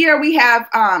 like here we have,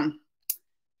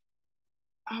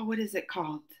 what is it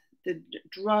called? The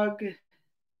drug,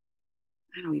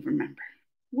 I don't even remember.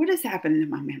 What is happening in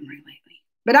my memory lately?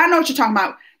 But I know what you're talking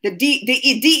about. The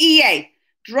DEA,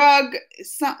 drug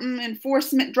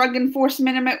enforcement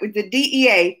with the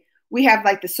DEA. We have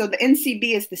like so the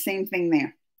NCB is the same thing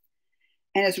there.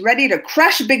 And it's ready to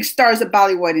crush big stars of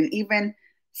Bollywood and even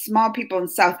small people in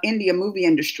South India movie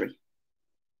industry.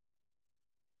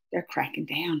 They're cracking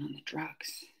down on the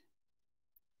drugs.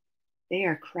 They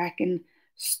are cracking.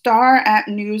 Star App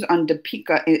News on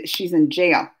Deepika. She's in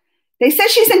jail. They said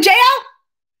she's in jail?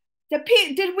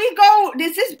 Did we go?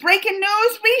 Is this breaking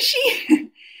news,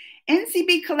 Rishi?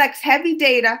 NCB collects heavy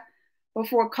data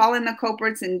before calling the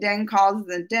culprits and then calls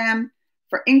them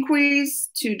for inquiries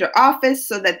to the office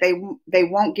so that they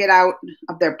won't get out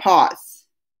of their paws.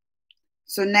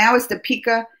 So now it's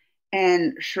Deepika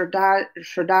and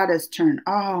Shraddha's turn.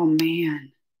 Oh,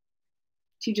 man.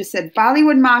 She just said,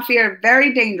 Bollywood Mafia are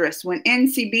very dangerous. When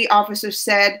NCB officers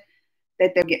said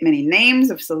that they'll get many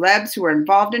names of celebs who are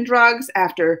involved in drugs,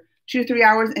 after 2 or 3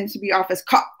 hours, NCB office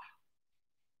caught.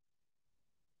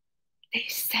 They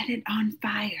set it on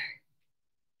fire.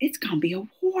 It's going to be a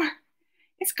war.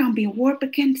 It's going to be a war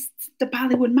against the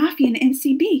Bollywood Mafia and the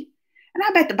NCB. And I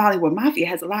bet the Bollywood Mafia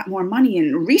has a lot more money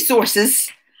and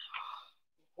resources.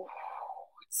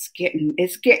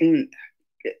 It's getting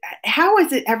how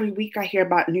is it every week I hear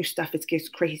about new stuff? It gets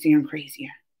crazier and crazier.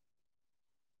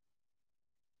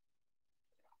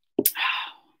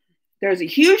 There's a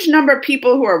huge number of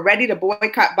people who are ready to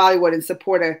boycott Bollywood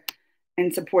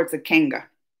and supports a Kanga.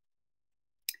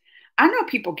 I know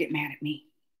people get mad at me.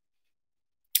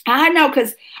 I know,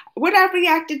 because when I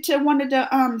reacted to one of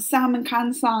the Salman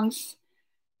Khan songs,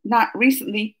 not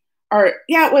recently, or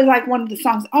yeah, it was like one of the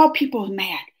songs. All people are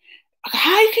mad.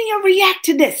 How can you react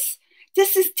to this?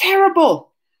 This is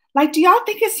terrible. Like, do y'all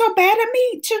think it's so bad of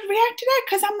me to react to that?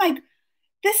 Because I'm like,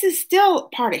 this is still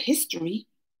part of history.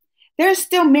 There's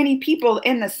still many people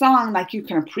in the song like you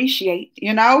can appreciate,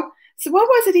 you know? So what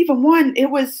was it even one? It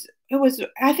was,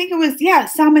 I think it was, yeah,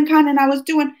 Salman Khan, and I was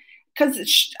doing,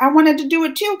 because I wanted to do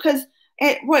it too, because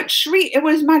it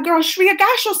was my girl Shreya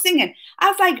Ghoshal singing.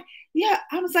 I was like, yeah,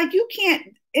 I was like, you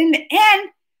can't, in the end,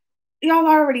 y'all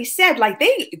already said, like,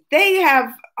 they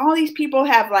have, all these people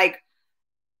have, like,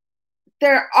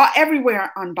 they're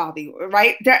everywhere on Bollywood,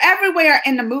 right? They're everywhere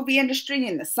in the movie industry,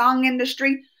 in the song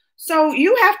industry. So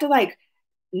you have to, like,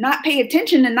 not pay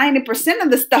attention to 90%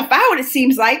 of the stuff out, it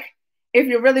seems like, if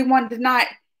you really want to not.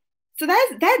 So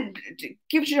that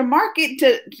gives you a market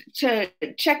to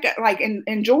check, like, and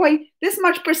enjoy this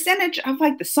much percentage of,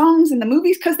 like, the songs and the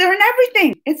movies, because they're in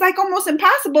everything. It's like almost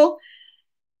impossible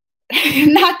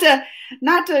not to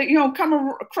come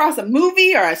across a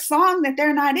movie or a song that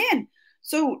they're not in.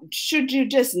 So should you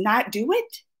just not do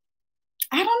it?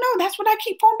 I don't know. That's what I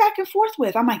keep going back and forth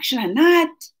with. I'm like, should I not?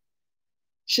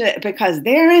 Because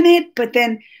they're in it, but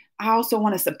then I also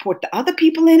want to support the other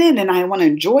people in it, and I want to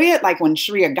enjoy it, like when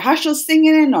Shreya Ghoshal's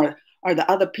singing it, or the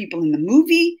other people in the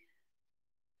movie.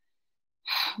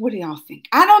 What do y'all think?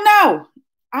 I don't know.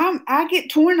 I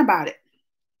get torn about it.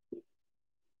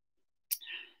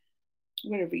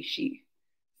 What are Rishi?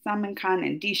 Salman Khan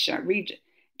and Disha.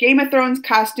 Game of Thrones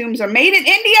costumes are made in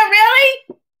India,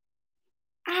 really?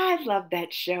 I love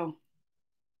that show.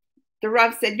 The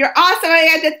Ruff said, "You're awesome. I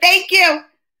had to thank you."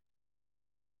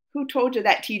 Who told you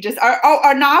that, Tejas?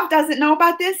 Arnav doesn't know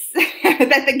about this?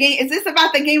 Is this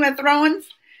about the Game of Thrones?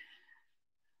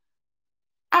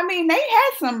 I mean, they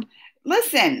had some,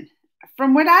 listen,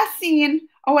 from what I've seen,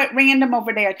 at Random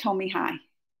over there told me hi.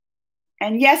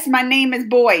 And yes, my name is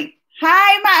Boyd.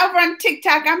 Hi, over on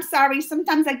TikTok. I'm sorry.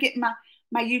 Sometimes I get my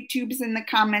YouTubes in the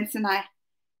comments and I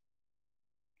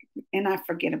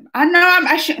forget about. I know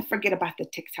I shouldn't forget about the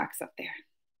TikToks up there,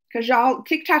 because y'all,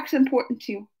 TikTok's important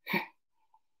too.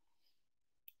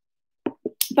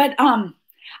 But I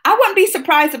wouldn't be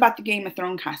surprised about the Game of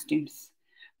Thrones costumes,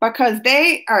 because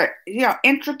they are,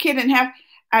 intricate and have.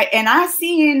 I've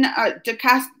seen the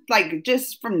cast, like,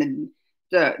 just from the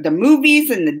movies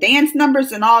and the dance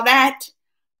numbers and all that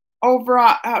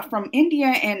over from India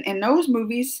and those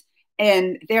movies,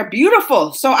 and they're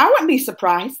beautiful. So I wouldn't be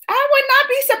surprised. I would not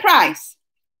be surprised.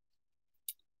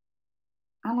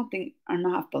 I don't think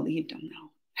Arnav believed him, though.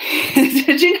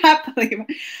 Did you not believe him?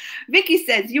 Vicky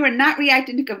says, you are not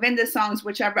reacting to Govinda songs,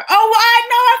 whichever. Oh, I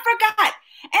know, I forgot.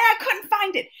 And I couldn't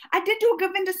find it. I did do a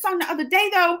Govinda song the other day,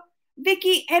 though,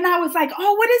 Vicky, and I was like,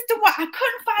 oh, what is the one? I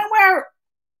couldn't find where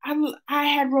I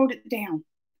had wrote it down.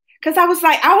 Because I was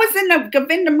like, I was in the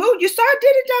Govinda mood. You saw I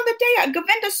did it the other day, a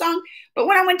Govinda song. But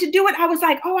when I went to do it, I was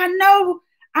like, oh, I know.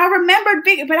 I remembered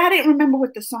Vicky, but I didn't remember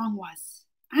what the song was.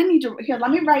 I need to, here,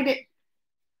 let me write it.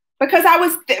 Because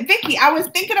Vicky, I was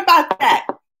thinking about that.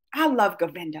 I love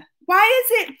Govinda. Why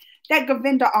is it that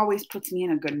Govinda always puts me in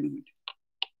a good mood?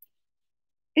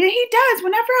 And he does.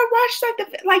 Whenever I watch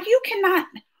like you cannot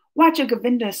watch a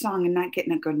Govinda song and not get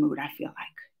in a good mood, I feel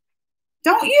like.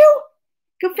 Don't you?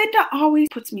 Govinda always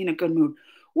puts me in a good mood.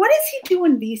 What is he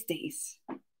doing these days?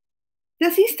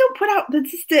 Does he still put out,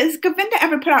 does Govinda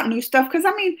ever put out new stuff? Because,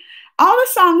 I mean, all the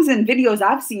songs and videos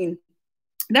I've seen,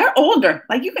 they're older.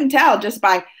 Like, you can tell just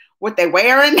by what they're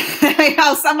wearing.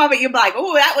 Some of it you'll be like,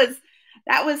 oh, that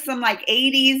was some, like,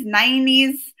 80s,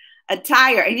 90s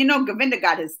attire. And Govinda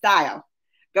got his style.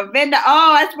 Govinda,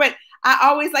 that's what, I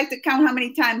always like to count how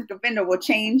many times Govinda will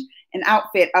change an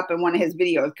outfit up in one of his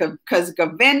videos. Because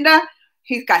Govinda,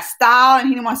 he's got style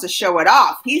and he wants to show it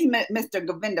off. He's Mr.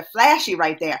 Govinda Flashy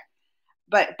right there.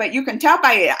 But you can tell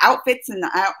by the outfits and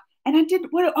and I did,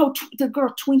 the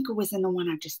girl Twinkle was in the one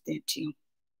I just did too.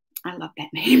 I love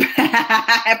that name. If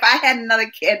I had another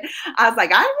kid, I was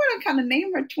like, I want to kind of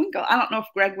name her Twinkle. I don't know if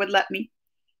Greg would let me.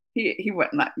 He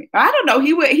wouldn't let me. I don't know.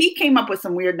 He came up with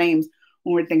some weird names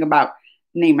when we think about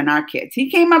naming our kids. He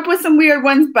came up with some weird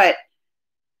ones, but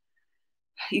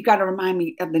you got to remind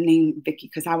me of the name Vicky,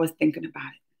 because I was thinking about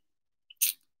it.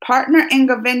 Partner in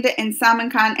Govinda and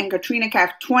Salman Khan and Katrina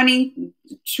Kaif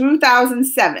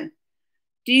 2007.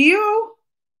 Do you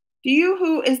Do you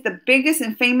who is the biggest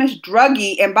and famous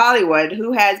druggie in Bollywood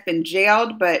who has been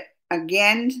jailed but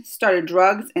again started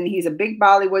drugs and he's a big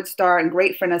Bollywood star and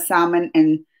great friend of Salman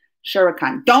and Shah Rukh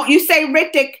Khan? Don't you say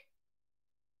Ritik.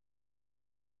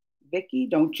 Vicky,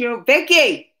 don't you?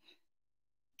 Vicky,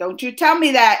 don't you tell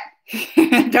me that.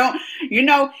 Don't,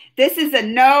 this is a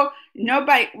no,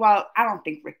 nobody, well, I don't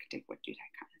think Ritik would do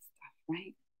that kind of stuff,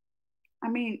 right? I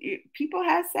mean, people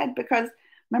have said, because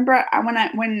remember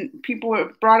when people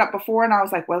were brought up before and I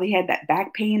was like, well, he had that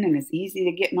back pain and it's easy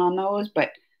to get on those,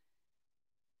 but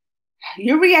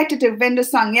you reacted to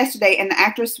Venda's song yesterday and the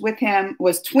actress with him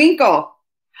was Twinkle.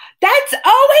 That's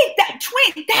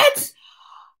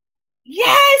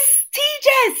yes,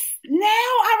 Tejas. Now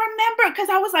I remember because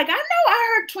I was like, I know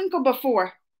I heard Twinkle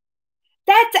before.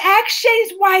 That's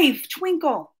Akshay's wife,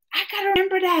 Twinkle. I gotta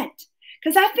remember that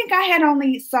because I think I had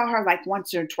only saw her like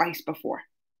once or twice before,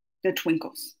 the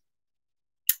Twinkles.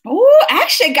 Oh,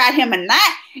 Akshay got him a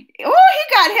nice. Oh,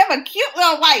 he got him a cute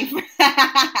little wife.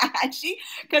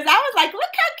 Because I was like, look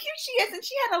how cute she is, and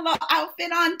she had a little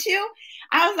outfit on too.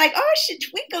 I was like, oh shit,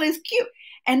 Twinkle is cute.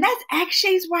 And that's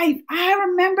Akshay's wife. I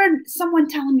remember someone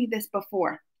telling me this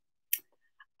before.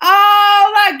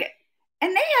 Oh, look.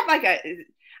 And they have like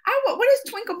what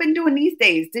has Twinkle been doing these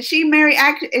days? Does she marry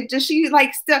Does she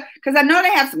like still? Because I know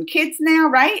they have some kids now,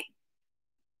 right?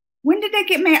 When did they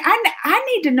get married? I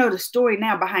need to know the story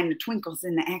now behind the Twinkles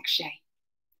and the Akshay.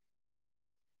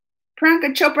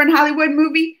 Priyanka Chopra in Hollywood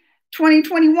movie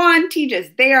 2021 teaches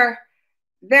there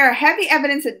are heavy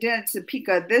evidence against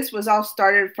Deepika. This was all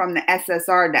started from the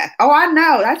SSR death. Oh, I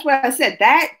know. That's what I said.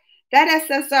 That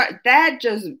SSR, that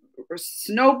just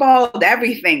snowballed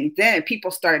everything. Then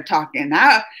people started talking.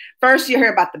 First you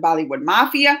hear about the Bollywood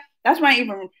Mafia. That's when I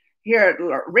even hear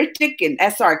Ritik and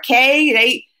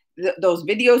SRK. Those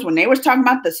videos when they was talking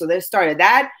about this. So they started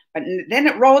that. But then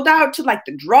it rolled out to like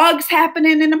the drugs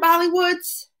happening in the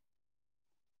Bollywoods.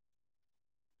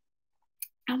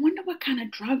 I wonder what kind of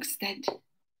drugs that...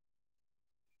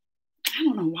 I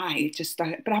don't know why it just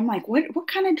started, but I'm like, what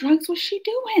kind of drugs was she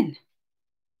doing?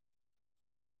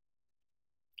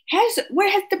 Has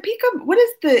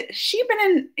she been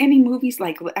in any movies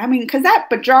like, I mean, because that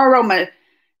Bajaroma,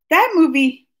 that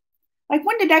movie, like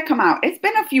when did that come out? It's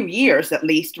been a few years at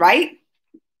least, right?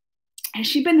 Has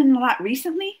she been in a lot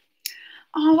recently?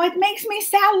 Oh, it makes me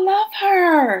sad. I love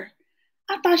her.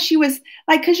 I thought she was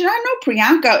like, because I know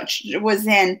Priyanka was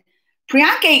in,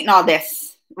 Priyanka ain't all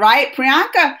this, right?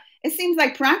 Priyanka, it seems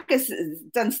like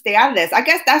Priyanka doesn't stay out of this. I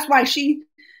guess that's why she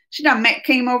done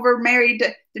came over, married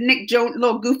the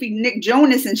little goofy Nick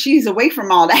Jonas, and she's away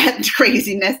from all that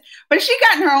craziness. But she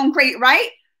got in her own crate, right?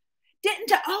 Did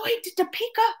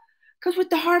Deepika? Because with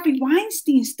the Harvey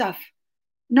Weinstein stuff.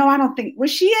 No, I don't think.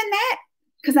 Was she in that?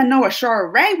 Because I know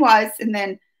Ashara Ray was, and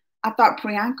then I thought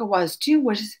Priyanka was too.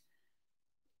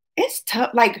 It's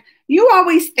tough. Like you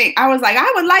always think. I was like,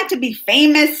 I would like to be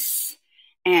famous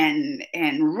and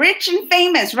rich and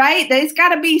famous, right? It's got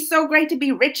to be so great to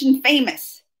be rich and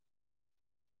famous.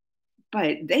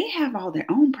 But they have all their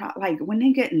own like when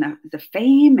they get in the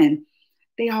fame and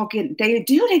they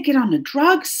get on the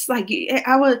drugs. Like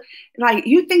I was like,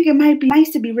 you think it might be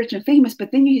nice to be rich and famous,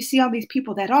 but then you see all these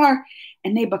people that are,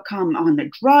 and they become on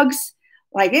the drugs.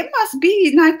 Like it must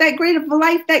be not that great of a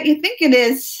life that you think it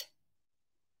is.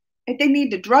 If they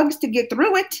need the drugs to get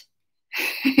through it,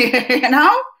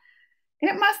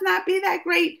 it must not be that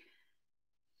great.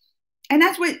 And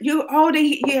that's what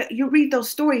you read those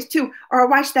stories too, or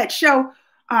watch that show.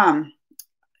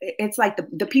 It's like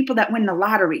the people that win the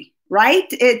lottery, right?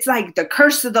 It's like the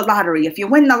curse of the lottery. If you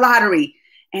win the lottery,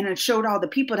 and it showed all the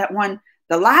people that won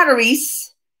the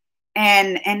lotteries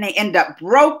and they end up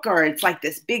broke, or it's like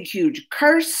this big, huge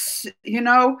curse,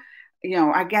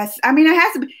 I guess, I mean, it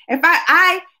has to be, if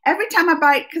I every time I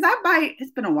buy, because I buy,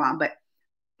 it's been a while, but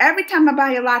every time I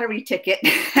buy a lottery ticket,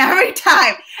 every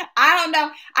time, I don't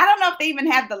know if they even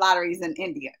have the lotteries in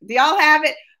India. Do y'all have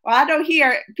it? Well, I don't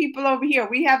hear people over here.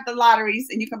 We have the lotteries,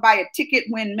 and you can buy a ticket,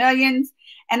 win millions.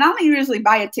 And I only usually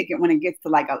buy a ticket when it gets to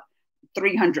like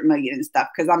 300 million and stuff,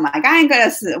 because I'm like, I ain't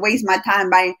gonna waste my time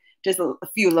buying just a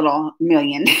few little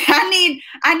million. I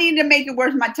need to make it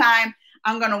worth my time.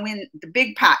 I'm gonna win the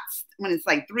big pots when it's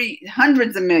like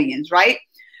hundreds of millions, right?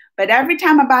 But every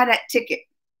time I buy that ticket,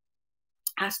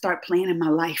 I start planning my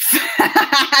life.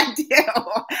 I do.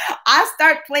 I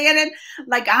start planning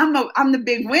like I'm the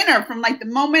big winner from like the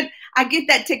moment I get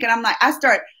that ticket. I'm like, I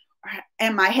start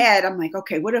in my head. I'm like,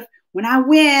 okay, what if when I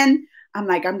win, I'm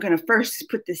like, I'm going to first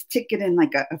put this ticket in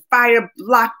like a fire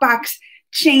lockbox,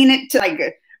 chain it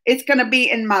to it's going to be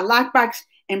in my lockbox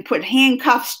and put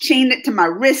handcuffs, chain it to my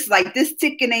wrist. Like this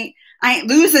ticket I ain't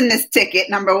losing this ticket,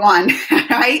 number one,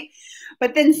 right?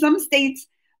 But then some states,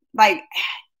 like,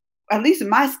 at least in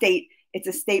my state, it's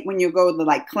a state when you go to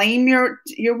like claim your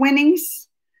winnings,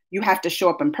 you have to show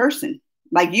up in person.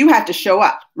 Like you have to show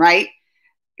up, right?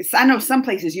 I know some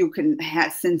places you can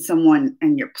send someone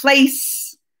in your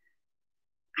place.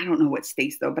 I don't know what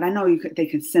states though, but I know they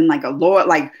can send like a lawyer,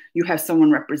 like you have someone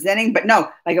representing. But no,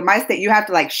 like in my state, you have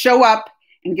to like show up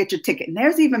and get your ticket. And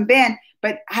there's even been,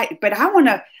 but I want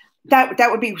to. That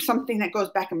would be something that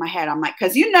goes back in my head. I'm like,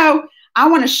 because I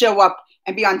want to show up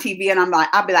and be on TV, and I'll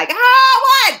be like,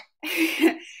 what?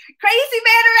 Crazy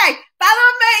Man Direct. Follow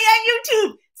me on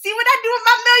YouTube. See what I do with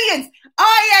my millions.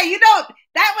 Oh yeah,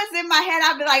 that was in my head.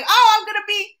 I'll be like, oh, I'm gonna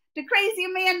be the Crazy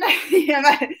Man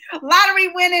lottery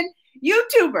winning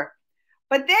YouTuber.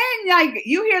 But then like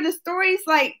you hear the stories,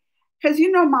 like, because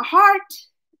my heart,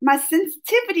 my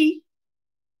sensitivity.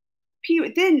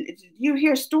 Then you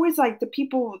hear stories like the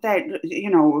people that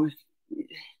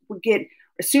would get,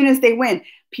 as soon as they win,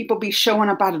 people be showing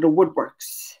up out of the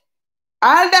woodworks.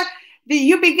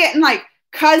 You be getting like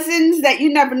cousins that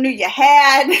you never knew you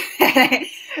had,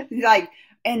 like,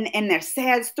 and their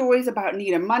sad stories about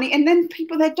needing money, and then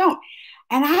people that don't.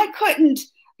 And I couldn't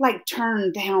like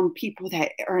turn down people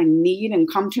that are in need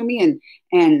and come to me,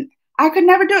 and I could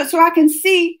never do it. So I can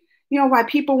see, why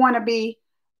people want to be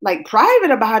like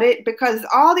private about it, because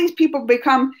all these people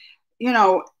become,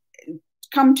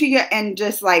 come to you and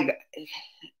just like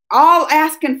all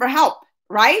asking for help,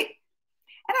 right?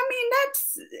 And I mean,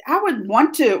 I would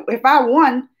want to, if I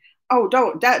won,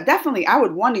 definitely I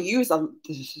would want to use a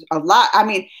lot. I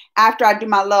mean, after I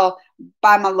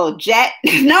buy my little jet.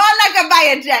 No, I'm not gonna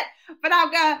buy a jet, but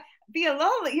I'm gonna be a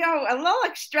little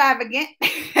extravagant.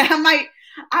 I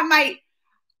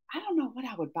don't know what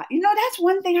I would buy. That's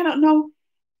one thing I don't know.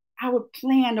 I would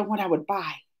plan on what I would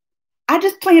buy. I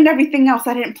just planned everything else.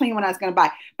 I didn't plan what I was going to buy.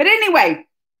 But anyway,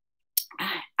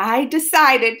 I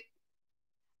decided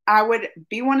I would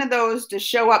be one of those to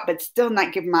show up, but still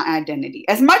not give my identity.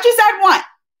 As much as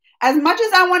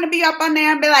I want to be up on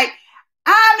there and be like,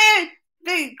 I'm in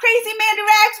the Crazy Man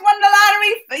Directs, won the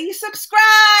lottery, you subscribe.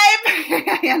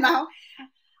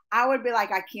 I would be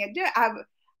like, I can't do it.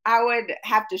 I would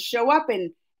have to show up and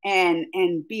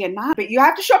be anonymous. But you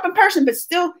have to show up in person, but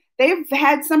still, they've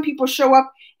had some people show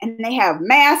up and they have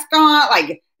masks on,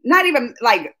 like not even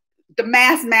like the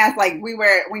mask like we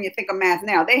wear when you think of masks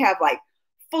now. They have like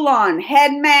full on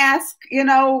head mask,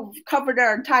 cover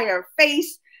their entire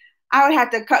face. I would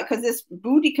have to cut, because this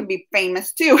booty can be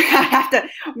famous too. I have to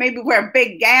maybe wear a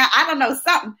big gown. I don't know,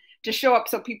 something to show up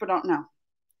so people don't know.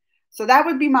 So that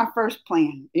would be my first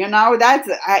plan,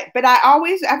 but I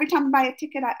always, every time I buy a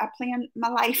ticket, I plan my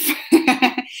life.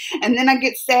 And then I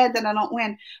get sad that I don't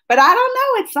win. But I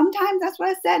don't know. Sometimes, that's what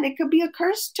I said. It could be a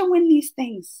curse to win these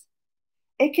things.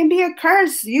 It can be a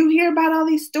curse. You hear about all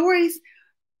these stories,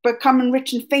 becoming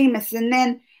rich and famous, and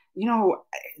then,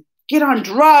 get on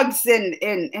drugs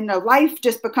and their life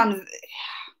just becomes.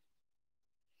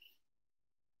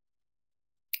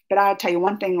 But I'll tell you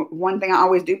one thing I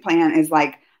always do plan is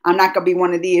like, I'm not going to be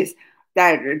one of these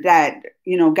that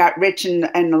got rich in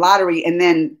the lottery, and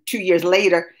then 2 years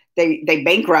later they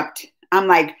bankrupt. I'm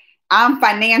like, I'm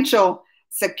financial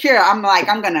secure. I'm like,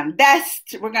 I'm going to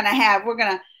invest.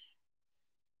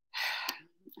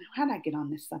 How did I get on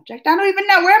this subject? I don't even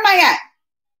know. Where am I at?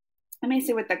 Let me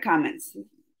see what the comments.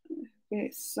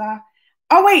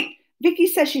 Oh wait, Vicky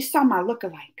says she saw my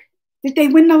lookalike. Did they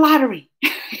win the lottery?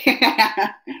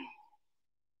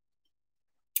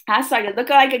 I saw your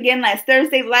lookalike again last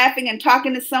Thursday, laughing and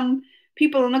talking to some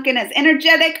people and looking as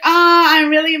energetic.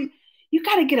 You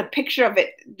got to get a picture of it,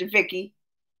 Vicky.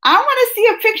 I want to see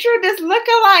a picture of this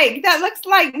lookalike that looks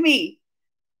like me.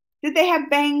 Did they have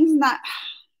bangs?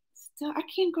 Still, I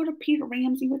can't go to Peter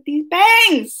Ramsey with these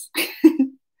bangs.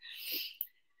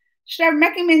 Should I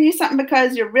recommend you something,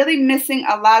 because you're really missing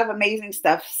a lot of amazing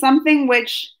stuff? Something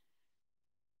which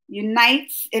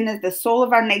unites and is the soul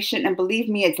of our nation, and believe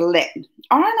me, it's lit.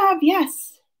 Arnav,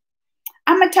 yes.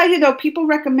 I'm going to tell you though, people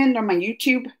recommend on my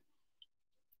YouTube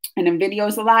and in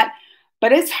videos a lot,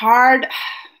 but it's hard.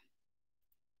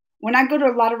 When I go to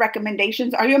a lot of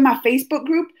recommendations, are you in my Facebook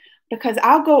group? Because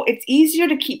it's easier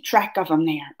to keep track of them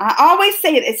there. I always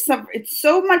say it, it's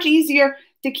so much easier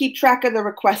to keep track of the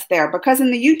requests there, because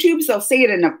in the YouTubes, they'll say it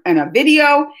in a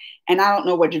video, and I don't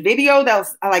know which video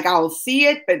I'll see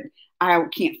it, but I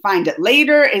can't find it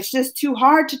later. It's just too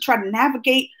hard to try to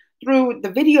navigate through the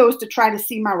videos to try to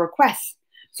see my requests.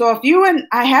 So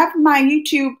I have my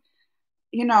YouTube,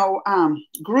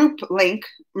 group link,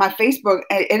 my Facebook,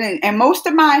 and most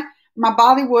of my my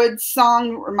Bollywood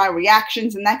song or my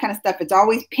reactions and that kind of stuff, it's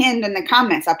always pinned in the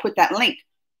comments. I put that link.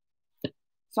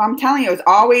 So I'm telling you, it's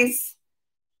always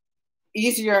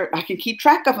easier. I can keep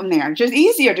track of them there. Just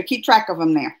easier to keep track of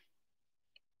them there.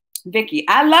 Vicky,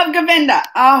 I love Govinda.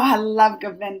 Oh, I love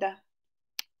Govinda.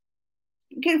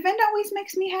 Govinda always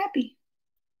makes me happy.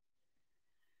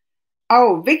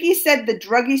 Oh, Vicky said the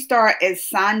druggie star is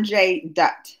Sanjay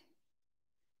Dutt.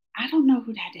 I don't know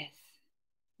who that is.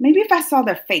 Maybe if I saw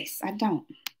their face. I don't.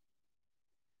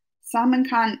 Salman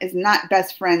Khan is not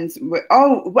best friends with...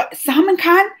 Oh, what? Salman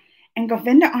Khan and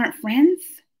Govinda aren't friends?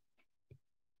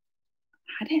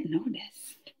 I didn't know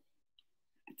this.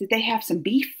 Did they have some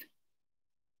beef?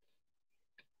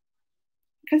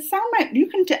 Because Salman, you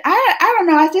can... I don't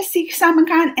know. I just see Salman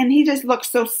Khan and he just looks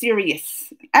so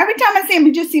serious. Every time I see him,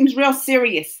 he just seems real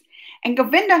serious. And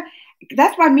Govinda,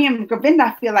 that's why me and Govinda,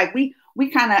 I feel like we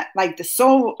kind of like the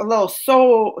soul, a little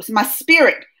soul, my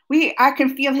spirit. I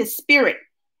can feel his spirit.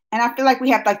 And I feel like we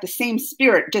have like the same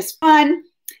spirit, just fun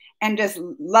and just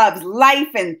loves life.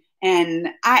 And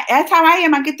that's how I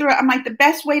am. I get through it. I'm like, the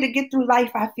best way to get through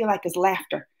life, I feel like, is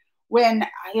laughter. When,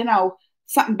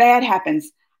 something bad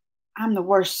happens, I'm the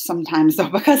worst sometimes though,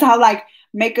 because I'll like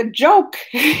make a joke,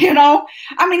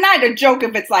 I mean, not a joke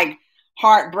if it's like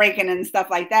heartbreaking and stuff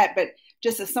like that, but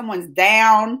just if someone's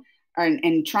down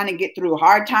and trying to get through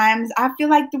hard times, I feel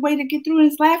like the way to get through it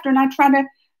is laughter. And I try to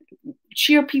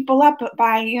cheer people up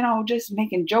by, just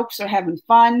making jokes or having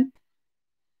fun.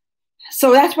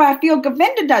 So that's why I feel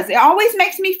Govinda does. It always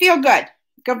makes me feel good.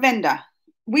 Govinda.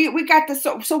 We got this.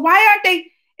 So why aren't they?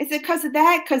 Is it because of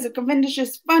that? Because Govinda's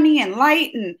just funny and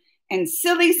light and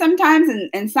silly sometimes.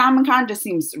 And Salman Khan just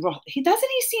seems, he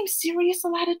seem serious a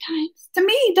lot of times. To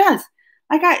me, he does.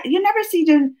 Like you never see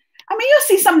him. I mean, you'll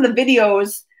see some of the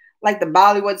videos, like the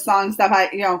Bollywood song stuff,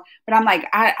 but I'm like,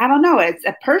 I don't know. It's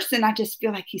a person. I just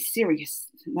feel like he's serious.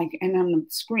 Like, and on the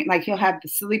screen, like he'll have the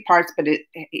silly parts, but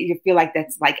you feel like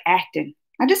that's like acting.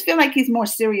 I just feel like he's more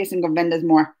serious and Govinda's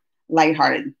more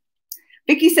lighthearted.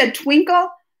 Vicky said Twinkle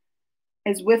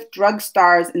is with drug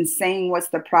stars and saying what's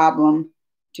the problem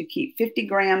to keep 50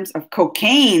 grams of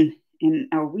cocaine in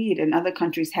weed in other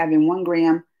countries having 1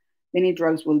 gram of any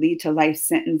drugs will lead to life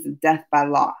sentence of death by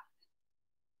law.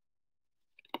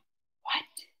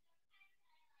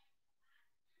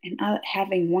 And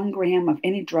having 1 gram of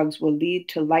any drugs will lead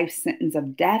to life sentence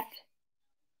of death.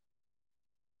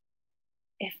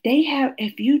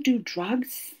 If you do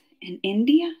drugs in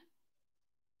India,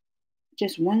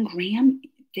 just 1 gram,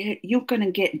 you're going to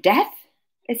get death?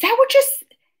 Is that what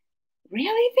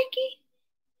really, Vicky?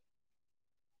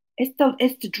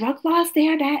 It's the drug laws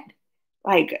there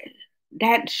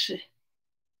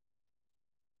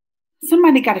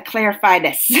somebody got to clarify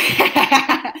this.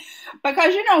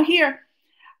 Because, here,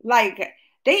 like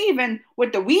they even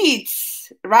with the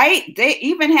weeds, right? They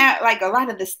even have like a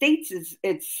lot of the states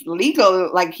it's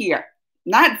legal, like here,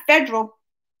 not federal,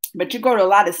 but you go to a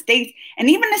lot of states, and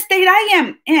even the state I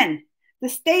am in, the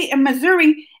state of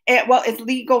Missouri, it's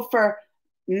legal for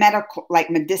medical,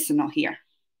 like medicinal here.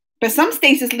 But some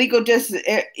states it's legal just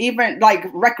even like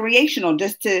recreational,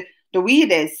 just to the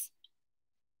weed is.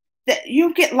 That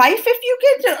you get life if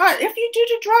you do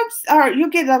the drugs, or you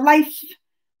get a life.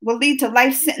 Will lead to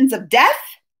life sentence of death?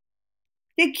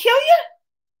 They kill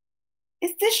you?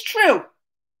 Is this true?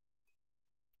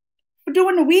 For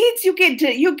doing the weeds, you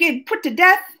get put to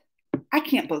death? I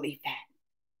can't believe that.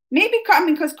 Maybe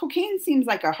because cocaine seems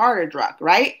like a harder drug,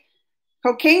 right?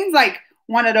 Cocaine's like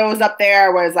one of those up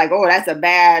there where it's like, oh, that's a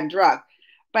bad drug.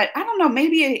 But I don't know,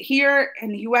 maybe here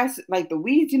in the US, like the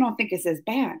weeds, you don't think it's as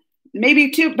bad.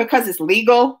 Maybe too, because it's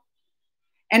legal.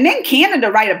 And then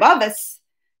Canada right above us,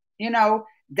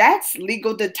 that's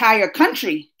legal, the entire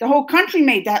country. The whole country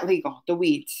made that legal, the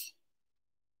weeds.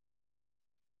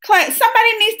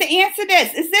 Somebody needs to answer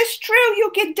this. Is this true?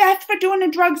 You get death for doing the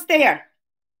drugs there.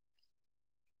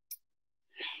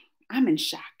 I'm in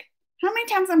shock. How many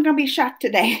times I'm going to be shocked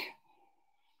today?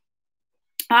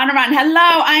 Anaran,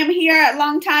 hello. I'm here a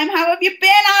long time. How have you been,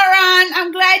 Anaran?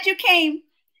 I'm glad you came.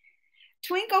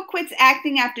 Twinkle quits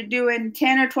acting after doing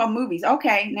 10 or 12 movies.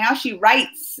 Okay, now she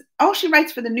writes. Oh, she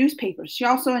writes for the newspapers. She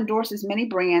also endorses many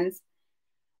brands.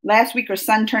 Last week, her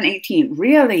son turned 18.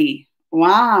 Really?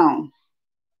 Wow.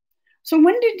 So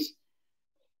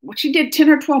she did 10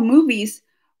 or 12 movies?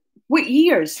 What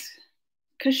years?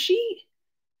 Because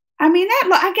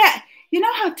I get,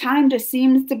 how time just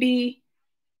seems to be,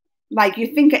 like you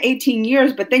think of 18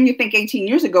 years, but then you think 18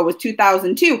 years ago was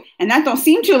 2002, and that don't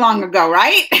seem too long ago,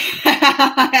 right?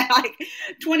 Like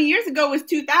 20 years ago was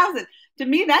 2000. To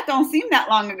me, that don't seem that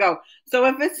long ago. So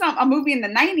if it's a movie in the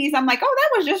 90s, I'm like, oh,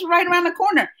 that was just right around the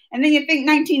corner. And then you think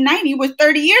 1990 was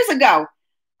 30 years ago.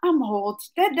 I'm old.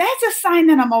 That's a sign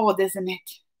that I'm old, isn't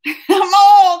it? I'm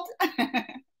old.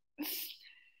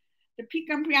 Deepika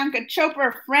and Priyanka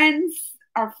Chopra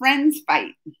are friends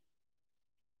fight.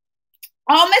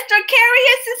 Oh, Mr.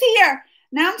 Carius is here.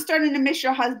 Now I'm starting to miss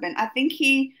your husband. I think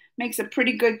he makes a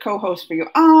pretty good co-host for you.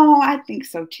 Oh, I think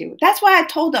so too. That's why I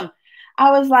told him.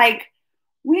 I was like,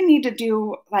 we need to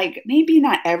do like maybe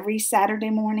not every Saturday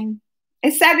morning.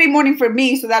 It's Saturday morning for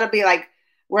me, so that'll be like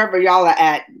wherever y'all are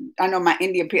at. I know my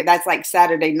India, that's like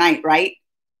Saturday night, right?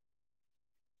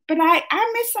 But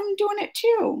I miss them doing it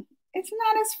too. It's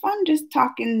not as fun just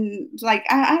talking. Like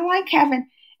I like having,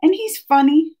 and he's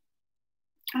funny.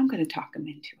 I'm gonna talk him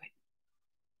into it.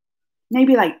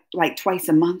 Maybe like twice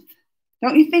a month.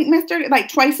 Don't you think, Mister? Like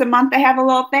twice a month, they have a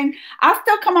little thing. I'll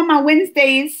still come on my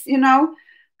Wednesdays,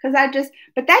 because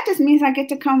but that just means I get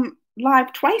to come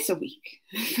live twice a week.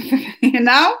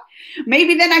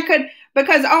 Maybe then I could,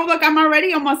 because, oh, look, I'm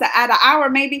already almost at an hour.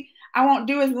 Maybe I won't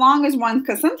do as long as one,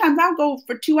 because sometimes I'll go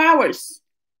for 2 hours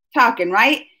talking,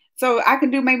 right? So I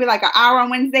could do maybe like an hour on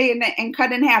Wednesday and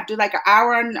cut in half, do like an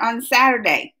hour on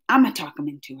Saturday. I'm going to talk him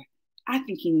into it. I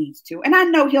think he needs to. And I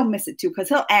know he'll miss it too, because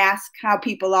he'll ask how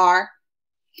people are.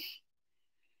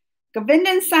 Govinda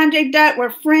and Sanjay Dutt were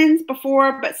friends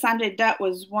before, but Sanjay Dutt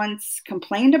was once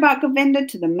complained about Govinda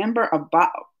to the member of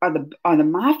the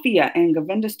mafia, and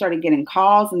Govinda started getting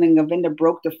calls, and then Govinda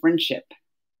broke the friendship.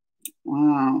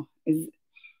 Wow. You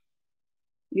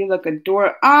look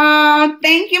adorable. Oh,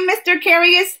 thank you, Mr.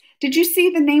 Carius. Did you see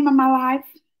the name of my live?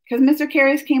 Because Mr.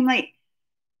 Carius came late.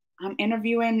 I'm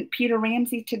interviewing Peter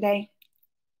Ramsey today.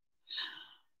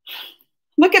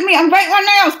 Look at me. I'm biting my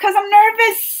nails because I'm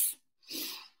nervous.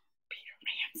 Peter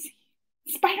Ramsey.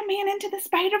 Spider-Man into the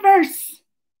Spiderverse.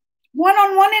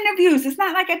 One-on-one interviews. It's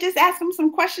not like I just ask him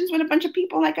some questions with a bunch of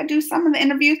people like I do some of the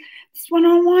interviews. It's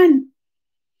one-on-one.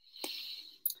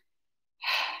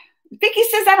 Vicky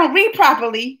says I don't read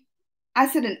properly. I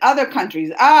said in other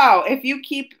countries. Oh, if you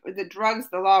keep the drugs,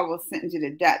 the law will sentence you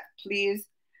to death. Please.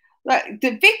 Look,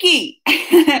 Vicky,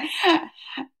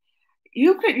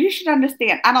 you should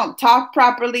understand. I don't talk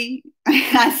properly.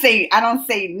 I don't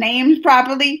say names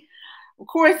properly. Of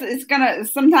course, it's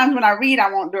sometimes when I read,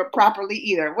 I won't do it properly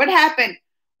either. What happened?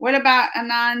 What about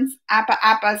Anand's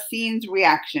Appa scene's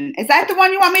reaction? Is that the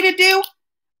one you want me to do?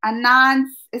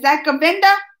 Anand's, is that Govinda?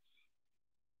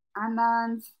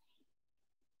 Anand's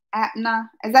Apna.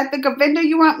 Is that the Govinda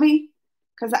you want me?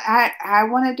 Because I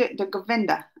wanted the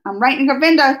Govinda. I'm writing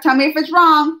Govinda. Tell me if it's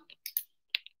wrong.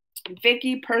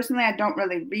 Vicky, personally, I don't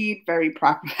really read very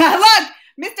properly. Look,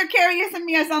 Mr. Carius and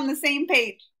me is on the same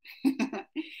page.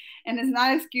 And it's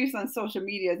not an excuse on social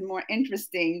media. It's more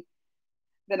interesting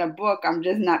than a book. I'm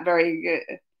just not very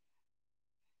good.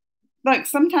 Look,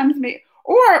 sometimes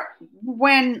or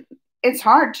when it's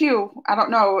hard too. I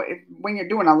don't know when you're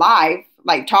doing a live,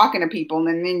 like talking to people,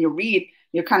 and then you read,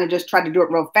 you kind of just try to do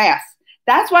it real fast.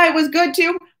 That's why it was good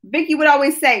too. Vicky would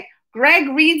always say, Greg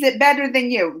reads it better than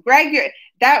you. Greg,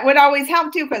 that would always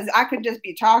help too, because I could just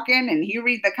be talking and he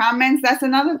read the comments. That's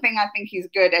another thing I think he's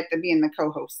good at, being the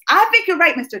co-host. I think you're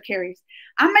right, Mr. Carius.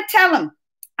 I'm going to tell him.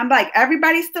 I'm like,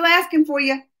 everybody's still asking for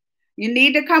you. You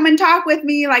need to come and talk with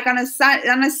me like on a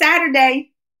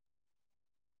Saturday.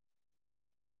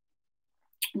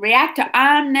 React to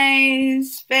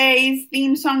Amne's phase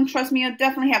theme song. Trust me, you'll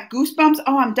definitely have goosebumps.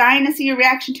 Oh, I'm dying to see your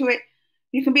reaction to it.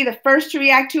 You can be the first to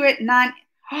react to it.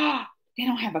 They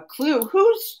don't have a clue.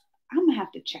 I'm going to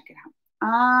have to check it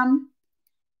out.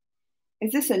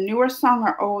 Is this a newer song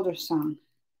or older song?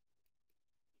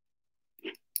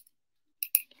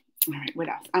 All right, what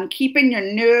else? I'm keeping your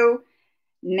new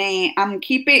name.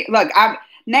 Look,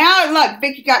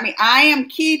 Vicky got me. I am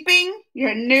keeping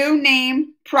your new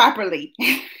name properly.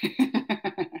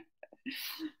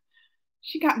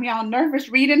 She got me all nervous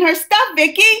reading her stuff,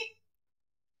 Vicky.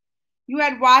 You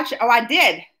had watched, I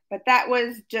did, but that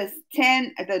was just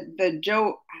 10, the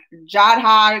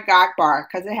Jodhar Gakbar,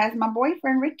 because it has my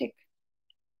boyfriend, Ritik.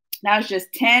 That was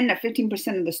just 10 to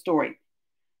 15% of the story.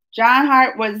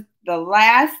 Jodhar was the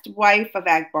last wife of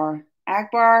Akbar.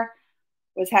 Akbar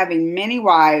was having many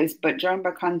wives, but Joan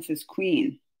becomes his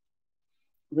queen.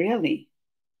 Really?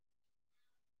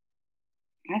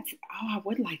 I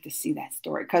would like to see that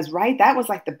story, because that was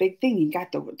like the big thing. He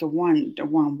got the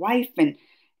one wife,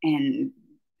 and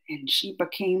she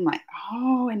became like,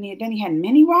 and then he had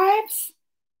many wives,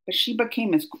 but she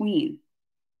became his queen.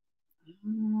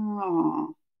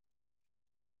 Oh,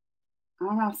 I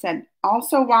don't know. Said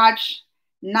also watch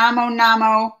Namo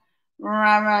Namo.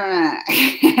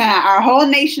 Our whole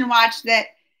nation watched it.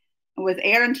 It was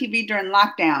aired on TV during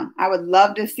lockdown. I would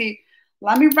love to see.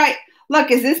 Let me write. Look,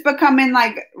 is this becoming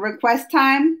like request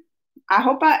time?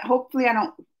 Hopefully I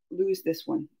don't lose this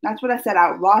one. That's what I said.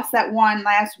 I lost that one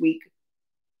last week.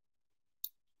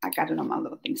 I got it on my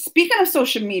little thing. Speaking of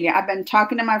social media, I've been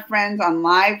talking to my friends on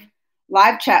live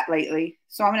chat lately,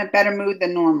 so I'm in a better mood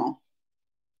than normal.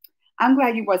 I'm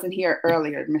glad you wasn't here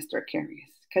earlier, Mr. Curious,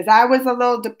 because I was a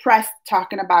little depressed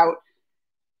talking about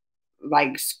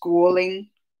like schooling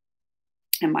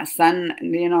and my son,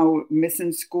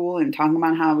 missing school and talking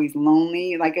about how he's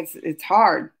lonely. Like it's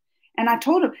hard. And I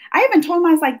even told him,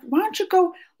 I was like, why don't you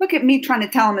go look at me trying to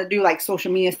tell him to do like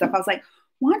social media stuff. I was like,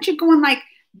 why don't you go on like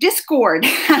Discord?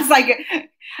 I was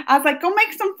like, go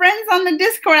make some friends on the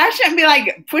Discord. I shouldn't be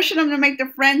like pushing him to make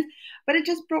the friends, but it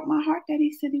just broke my heart that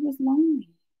he said he was lonely.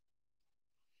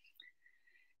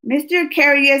 Mr.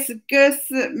 Curious Gus,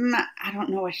 I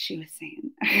don't know what she was saying.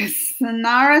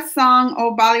 Sonara song,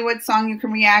 Bollywood song you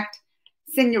can react.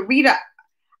 Senorita.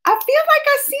 I feel like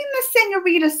I've seen the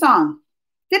Senorita song.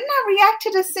 Didn't I react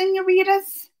to the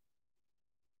Senoritas?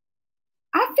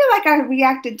 I feel like I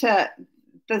reacted to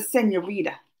the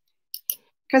Senorita.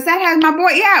 Because that has my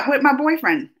boy, with my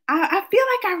boyfriend. I feel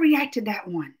like I reacted that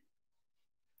one.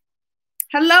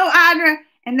 Hello, Audra.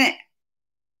 And then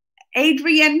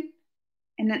Adrian.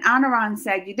 And then Anaran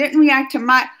said, you didn't react to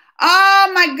my,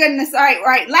 oh my goodness. All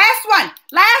right. Last one.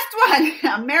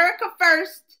 America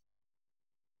first.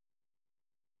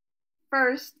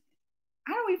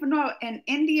 I don't even know. And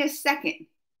India second.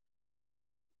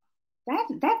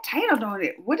 That title, don't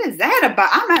it? What is that about?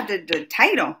 I'm going to have the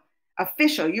title.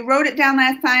 Official. You wrote it down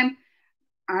last time.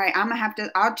 All right.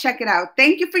 I'll check it out.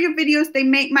 Thank you for your videos. They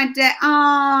make my day.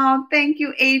 Oh, thank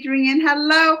you, Adrian.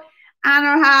 Hello,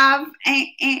 Anurhav.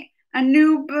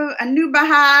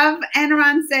 Anubahav.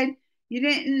 Anaran said, you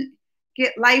didn't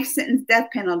get life sentence death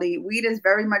penalty. Weed is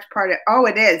very much part of it. Oh,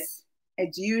 it is.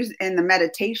 It's used in the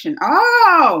meditation.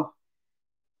 Oh,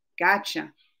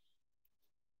 gotcha.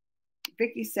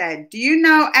 Vicky said, do you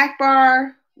know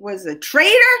Akbar was a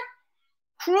traitor?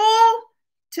 Cruel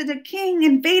to the king,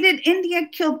 invaded India,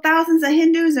 killed thousands of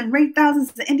Hindus and raped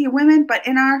thousands of Indian women. But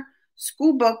in our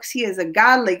school books, he is a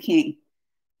godly king.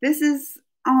 This is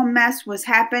all mess was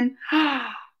happened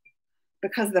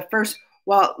because the first,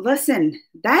 well, listen,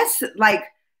 that's like,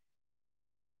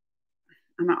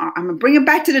 I'm gonna bring it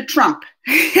back to the Trump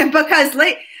because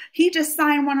he just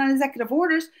signed one on executive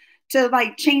orders to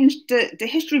like change the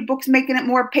history books, making it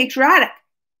more patriotic.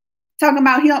 Talking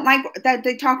about he don't like that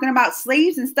they're talking about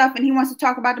slaves and stuff, and he wants to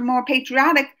talk about the more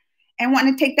patriotic and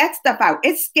wanting to take that stuff out.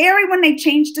 It's scary when they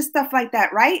change the stuff like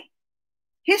that, right?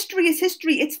 History is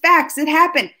history. It's facts. It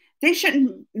happened. They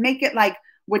shouldn't make it like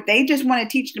what they just want to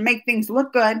teach to make things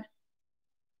look good.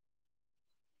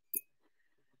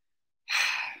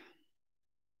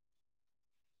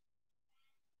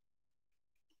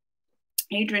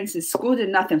 Adrian says, school did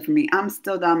nothing for me. I'm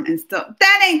still dumb and still.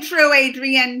 That ain't true,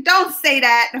 Adrian. Don't say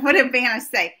that. What did Vanna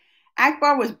say?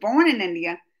 Akbar was born in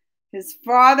India. His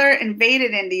father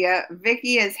invaded India.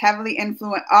 Vicky is heavily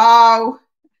influenced. Oh.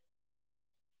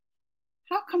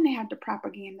 How come they have the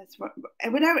propaganda?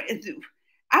 Whatever.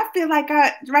 I feel like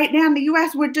right now in the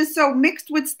U.S., we're just so mixed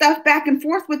with stuff back and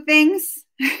forth with things.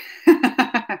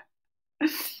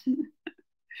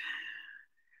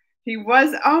 He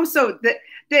was also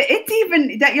it's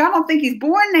even that y'all don't think he's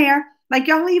born there. Like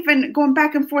y'all even going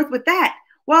back and forth with that.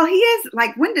 Well, he is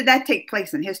like, when did that take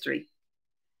place in history?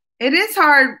 It is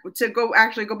hard to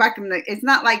actually go back it's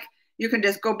not like you can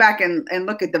just go back and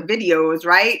look at the videos,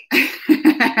 right?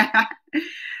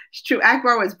 It's true.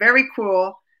 Akbar was very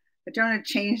cruel, but don't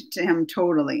change to him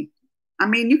totally. I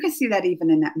mean, you can see that even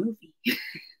in that movie.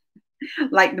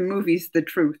 Like the movie's the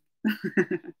truth.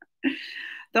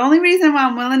 The only reason why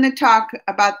I'm willing to talk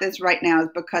about this right now is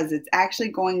because it's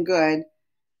actually going good.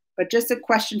 But just a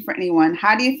question for anyone.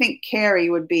 How do you think Carrie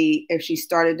would be if she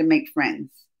started to make friends?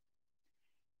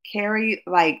 Carrie,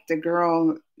 like the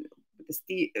girl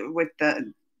with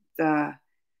the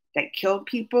that killed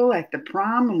people at the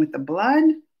prom and with the blood?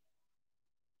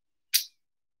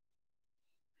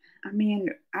 I mean,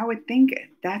 I would think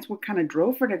that's what kind of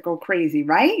drove her to go crazy,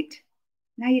 right?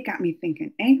 Now you got me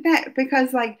thinking. Ain't that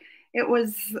because like it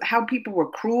was how people were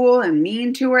cruel and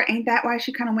mean to her? Ain't that why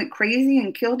she kind of went crazy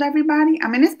and killed everybody? I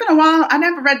mean, it's been a while. I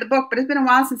never read the book, but it's been a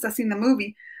while since I've seen the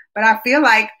movie. But I feel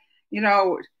like,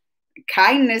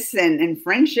 kindness and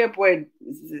friendship would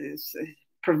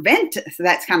prevent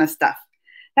that kind of stuff.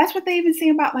 That's what they even say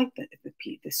about like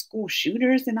the school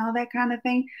shooters and all that kind of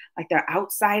thing. Like they're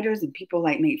outsiders and people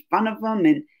like made fun of them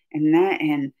and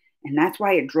that's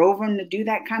why it drove them to do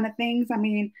that kind of things. I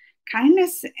mean,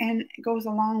 kindness goes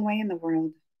a long way in the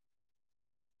world.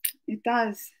 It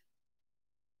does.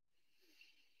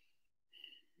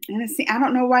 And I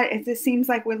don't know why it just seems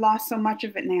like we lost so much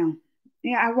of it now.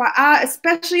 Yeah,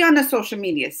 especially on the social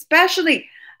media, especially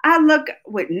I look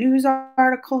with news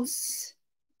articles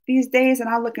these days and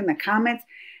I look in the comments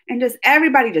and just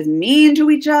everybody just mean to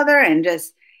each other and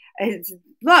just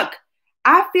look,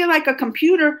 I feel like a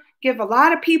computer give a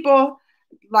lot of people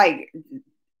like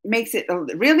makes it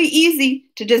really easy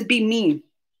to just be mean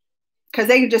because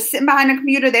they can just sit behind a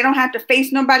computer. They don't have to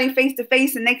face nobody face to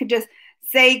face and they could just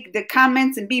say the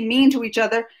comments and be mean to each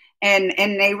other. And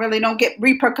they really don't get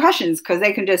repercussions because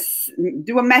they can just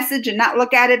do a message and not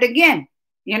look at it again.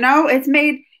 You know,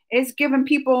 it's given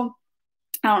people,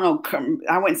 I don't know,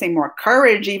 I wouldn't say more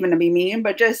courage even to be mean,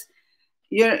 but just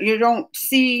you don't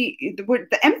see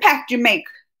the impact you make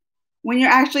when you're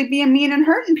actually being mean and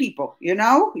hurting people. You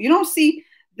know, you don't see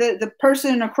the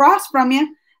person across from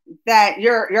you that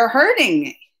you're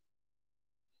hurting.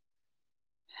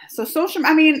 So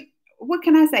I mean, what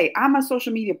can I say? I'm a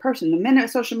social media person. The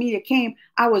minute social media came,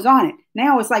 I was on it.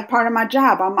 Now it's like part of my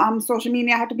job. I'm social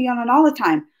media. I have to be on it all the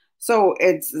time. So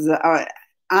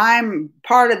I'm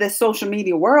part of this social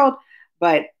media world,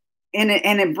 but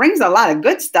it brings a lot of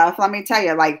good stuff. Let me tell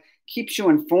you, like keeps you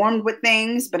informed with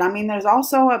things. But I mean, there's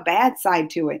also a bad side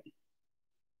to it.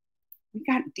 We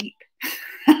got deep.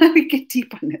 Let me get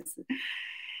deep on this.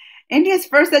 India's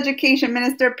first education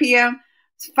minister, PM,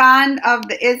 is fond of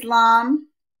the Islam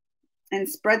and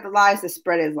spread the lies to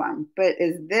spread Islam. But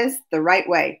is this the right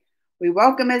way? We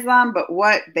welcome Islam, but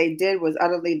what they did was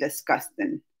utterly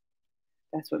disgusting.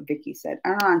 That's what Vicky said.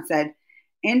 Arnon said,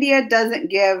 India doesn't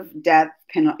give death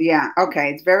penalty. Yeah,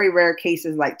 okay. It's very rare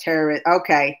cases like terrorist.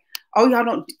 Okay. Oh, y'all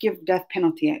don't give death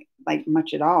penalty like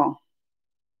much at all.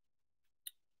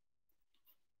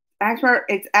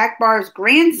 It's Akbar's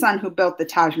grandson who built the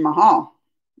Taj Mahal.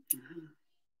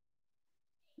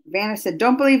 Vanna said,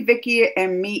 don't believe Vicky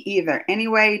and me either.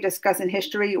 Anyway, discussing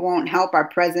history won't help our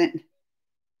present.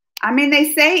 I mean,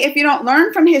 they say if you don't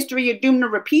learn from history, you're doomed to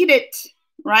repeat it,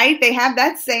 right? They have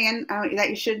that saying that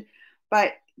you should,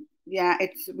 but yeah,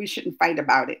 we shouldn't fight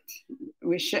about it.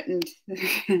 We shouldn't.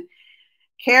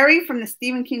 Carrie from the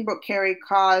Stephen King book, Carrie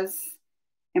Cause.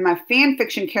 In my fan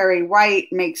fiction, Carrie White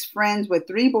makes friends with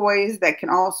 3 boys that can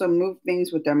also move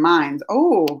things with their minds.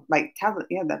 Oh, like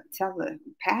the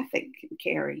telepathic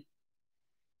Carrie.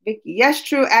 Vicky, yes,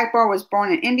 true. Akbar was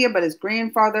born in India, but his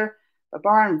grandfather,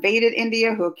 Babar, invaded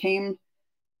India, who came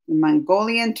the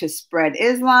Mongolian to spread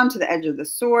Islam to the edge of the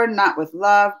sword, not with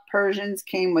love. Persians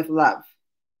came with love.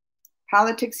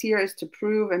 Politics here is to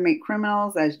prove and make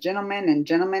criminals as gentlemen and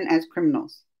gentlemen as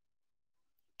criminals.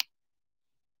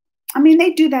 I mean,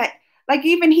 they do that, like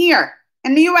even here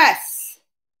in the U.S.,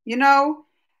 you know,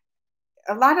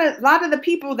 a lot of the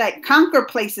people that conquer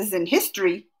places in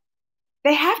history,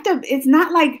 they have to, it's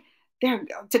not like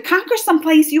to conquer some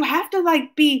place, you have to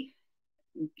like be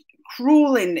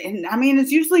cruel and I mean,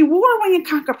 it's usually war when you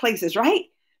conquer places, right?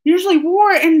 Usually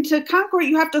war, and to conquer it,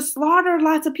 you have to slaughter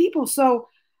lots of people. So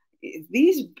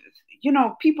these, you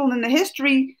know, people in the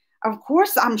history, of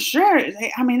course, I'm sure,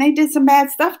 they did some bad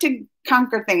stuff to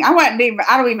conquer things. I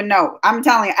don't even know. I'm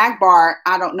telling you, Akbar,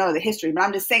 I don't know the history, but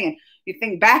I'm just saying, you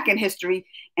think back in history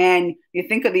and you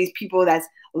think of these people that's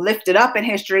lifted up in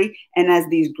history and as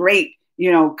these great,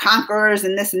 you know, conquerors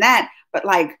and this and that, but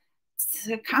like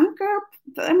to conquer,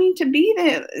 I mean, to be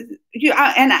you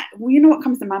know what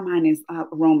comes to my mind is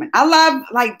Roman. I love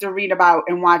like to read about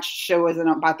and watch shows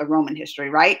about the Roman history,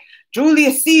 right?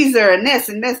 Julius Caesar and this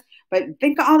and this. But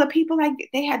think of all the people like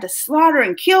they had to slaughter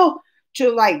and kill to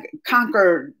like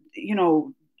conquer, you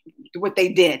know, what they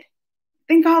did.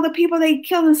 Think of all the people they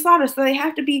killed and slaughtered. So they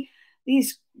have to be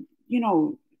these, you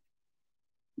know,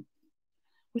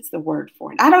 what's the word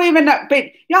for it? I don't even know, but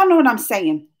y'all know what I'm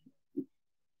saying.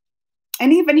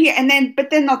 And even here, but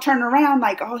then they'll turn around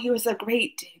like, oh, he was a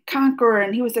great conqueror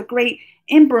and he was a great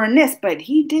emperor and this, but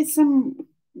he did some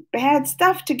bad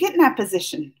stuff to get in that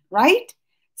position, right?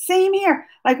 Same here.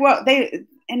 Like, well, I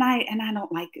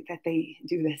don't like that they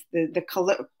do this.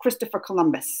 The Christopher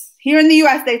Columbus. Here in the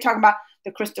U.S., they talk about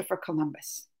the Christopher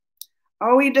Columbus.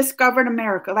 Oh, he discovered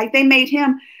America. Like they made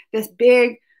him this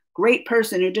big, great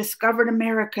person who discovered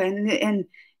America and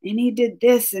he did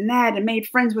this and that and made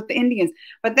friends with the Indians.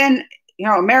 But then, you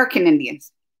know, American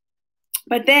Indians.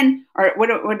 But then, or what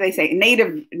do they say?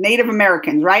 Native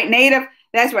Americans, right? Native.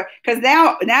 That's what. Because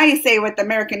now you say with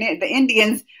the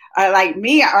Indians. Like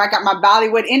me, I got my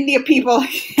Bollywood India people,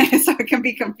 so it can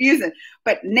be confusing.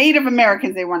 But Native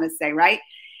Americans, they want to say, right?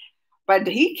 But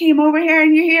he came over here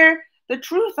and you hear the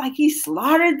truth, like he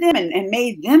slaughtered them and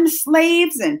made them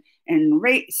slaves and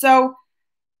raped. So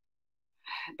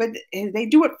but they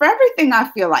do it for everything. I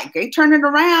feel like they turn it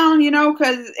around,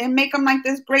 because and make them like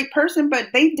this great person, but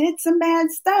they did some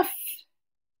bad stuff.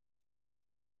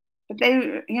 But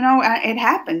they, it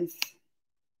happens.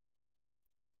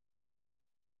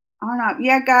 I don't know.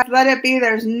 Yeah, guys, let it be.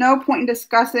 There's no point in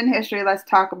discussing history. Let's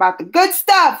talk about the good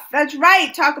stuff. That's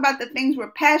right. Talk about the things we're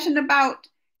passionate about.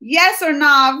 Yes or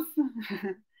no?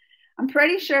 I'm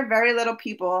pretty sure very little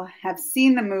people have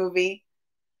seen the movie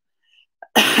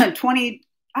 20.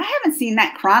 I haven't seen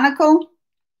that Chronicle.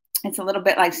 It's a little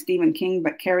bit like Stephen King,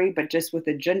 but Carrie, but just with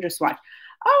a gender swatch.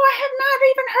 Oh, I have not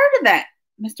even heard of that,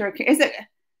 Mr.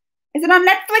 Is it on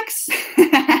Netflix?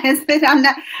 Is it on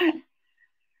that?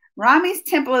 Ramsey's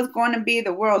temple is going to be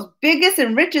the world's biggest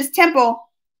and richest temple.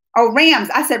 Oh, Rams.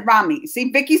 I said Rami.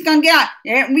 See, Vicky's going to get out.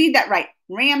 You didn't read that right.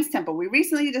 Rams temple. We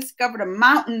recently discovered a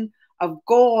mountain of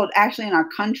gold actually in our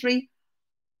country.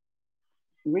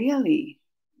 Really?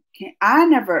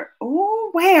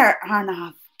 Where,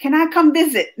 Arnav? Can I come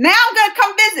visit? Now I'm going to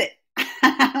come visit.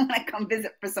 I'm going to come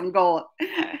visit for some gold.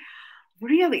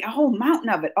 Really? A whole mountain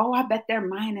of it. Oh, I bet they're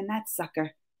mining that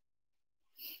sucker.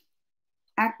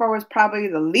 Akbar was probably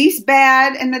the least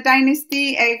bad in the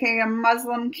dynasty, aka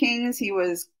Muslim kings. He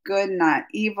was good, not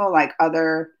evil, like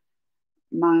other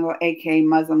Mongol, aka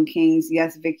Muslim kings.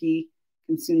 Yes, Vicky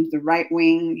consumes the right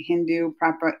wing, Hindu,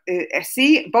 proper.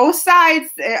 See, both sides,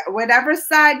 whatever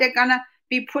side, they're gonna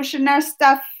be pushing their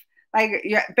stuff. Like,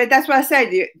 yeah, but that's what I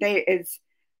said.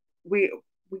 We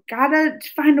gotta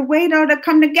find a way though to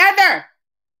come together.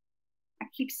 I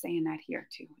keep saying that here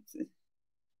too.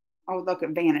 Oh, look, it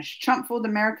vanished. Trump fooled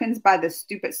Americans by the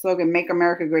stupid slogan, "Make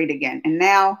America Great Again." And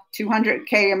now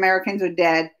 200K Americans are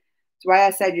dead. That's why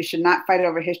I said you should not fight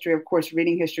over history. Of course,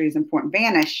 reading history is important.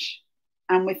 Vanish.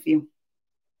 I'm with you.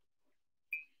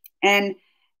 And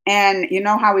you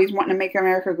know how he's wanting to make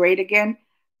America great again?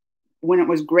 When it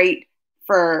was great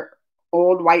for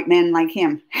old white men like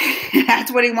him.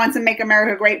 That's what he wants to make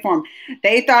America great for him.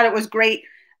 They thought it was great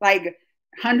like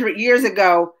 100 years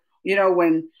ago,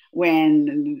 when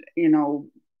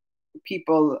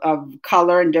people of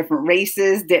color and different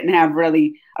races didn't have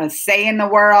really a say in the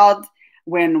world,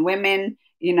 when women,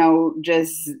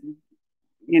 just,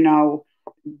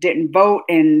 didn't vote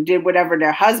and did whatever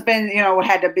their husband,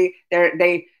 had to be there.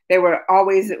 They were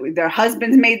always, their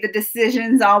husbands made the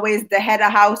decisions, always the head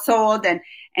of household,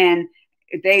 and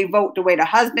they vote the way the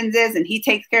husband is, and he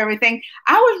takes care of everything.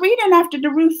 I was reading after the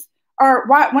Ruth, or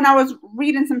when I was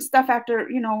reading some stuff after,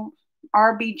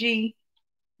 RBG,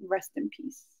 rest in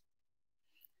peace,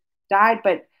 died.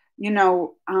 But,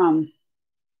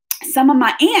 some of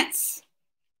my aunts,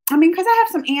 because I have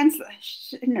some aunts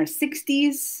in their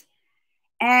 60s,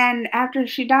 and after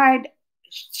she died,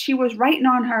 she was writing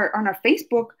on her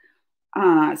Facebook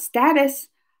status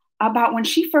about when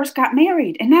she first got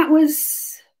married. And that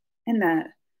was in the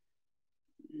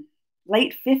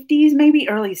late 50s, maybe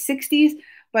early 60s.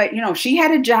 But, she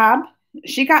had a job.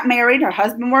 She got married. Her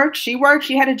husband worked. She worked.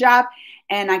 She had a job.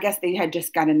 And I guess they had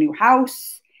just got a new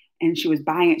house. And she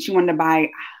wanted to buy,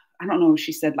 I don't know,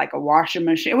 she said like a washing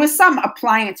machine. It was some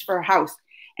appliance for her house.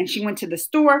 And she went to the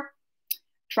store,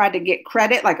 tried to get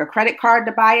credit, like a credit card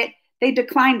to buy it. They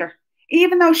declined her.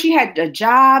 Even though she had a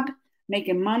job,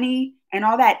 making money and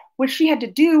all that, what she had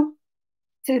to do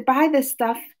to buy this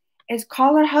stuff is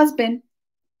call her husband,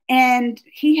 and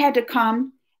he had to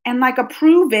come and like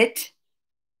approve it.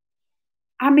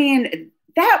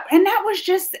 That was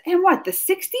just in what, the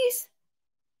 60s?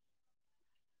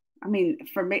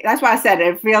 For me, that's why I said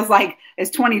it feels like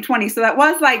it's 2020. So that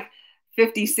was like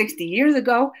 50, 60 years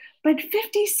ago. But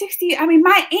 50, 60,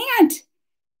 my aunt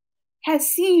has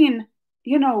seen,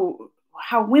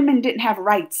 how women didn't have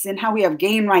rights and how we have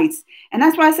gained rights. And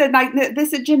that's why I said, like,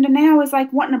 this agenda now is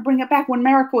like wanting to bring it back when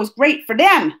America was great for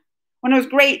them. When it was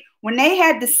great, when they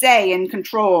had the say and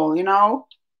control,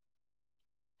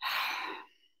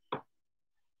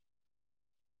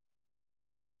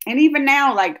 And even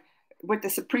now, like with the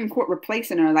Supreme Court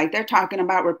replacing her, like they're talking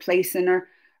about replacing her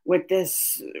with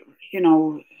this,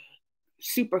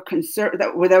 super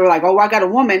conservative, where they were like, oh, I got a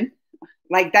woman.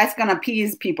 Like that's going to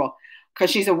appease people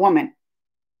because she's a woman.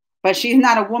 But she's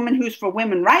not a woman who's for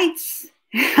women's rights.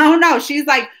 Oh no, she's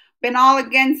like been all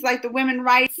against like the women's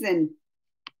rights and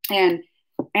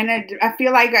I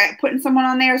feel like putting someone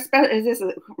on there is this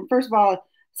first of all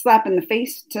slap in the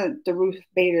face to Ruth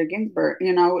Bader Ginsburg,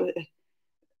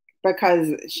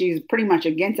 because she's pretty much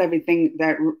against everything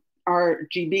that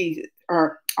RGB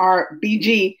or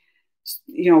RBG,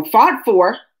 fought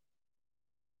for.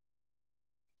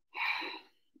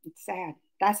 It's sad.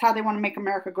 That's how they want to make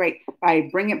America great, by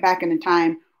bring it back in a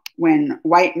time when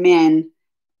white men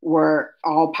were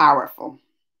all powerful.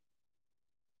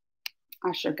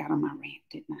 I sure got on my rant,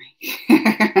 didn't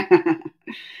I?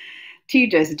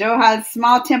 Tejas, Doha's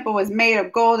small temple was made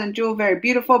of gold and jewel, very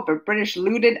beautiful, but British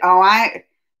looted.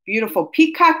 Beautiful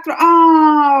peacock.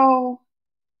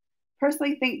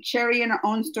 Personally think Cherry in her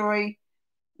own story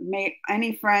made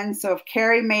any friends. So if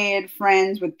Carrie made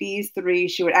friends with these three,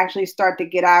 she would actually start to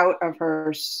get out of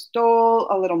her stole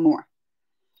a little more.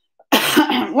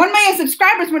 1 million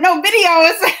subscribers with no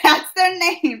videos. That's their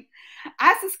name.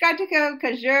 I subscribe to you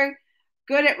because you're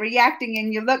good at reacting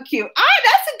and you look cute.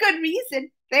 That's a good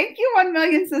reason. Thank you, 1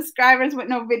 million subscribers with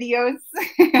no videos.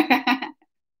 Except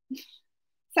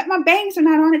my bangs are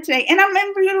not on it today. And I'm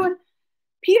doing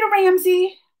Peter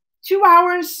Ramsey, 2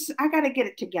 hours. I got to get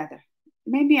it together.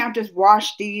 Maybe I'll just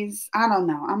wash these. I don't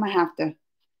know. I'm going to have to.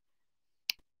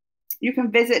 You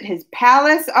can visit his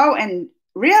palace. Oh, and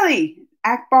really,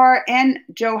 Akbar and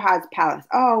Johad's palace.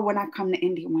 Oh, when I come to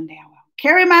India one day, I will.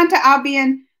 Carry him on to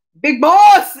Albion. Big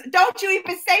boss. Don't you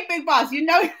even say big boss. You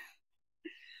know.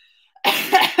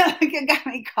 It got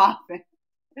me coughing.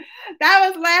 That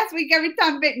was last week every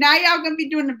time. Now y'all going to be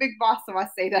doing the big boss, so I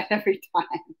say that every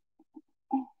time.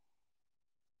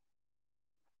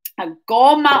 A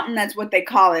gold mountain, that's what they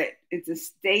call it. It's a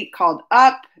state called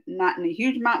Up, not in a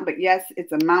huge mountain, but yes,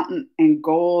 it's a mountain and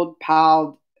gold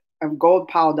piled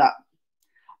up.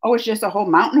 Oh, it's just a whole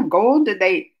mountain of gold? Did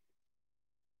they,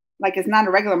 like it's not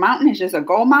a regular mountain, it's just a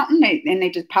gold mountain, and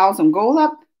they just pile some gold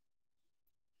up?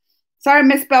 Sorry,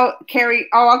 misspelled Carrie.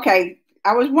 Oh, okay.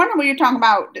 I was wondering what you're talking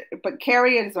about, but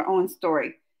Carrie is her own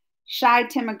story. Shy,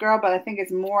 timid girl, but I think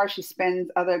it's more she spends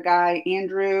other guy,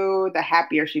 Andrew, the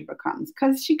happier she becomes.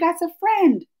 Because she got a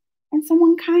friend and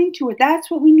someone kind to her.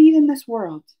 That's what we need in this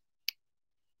world.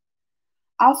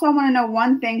 Also, I want to know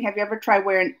one thing. Have you ever tried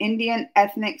wearing Indian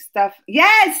ethnic stuff?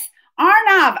 Yes,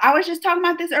 Arnav. I was just talking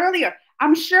about this earlier.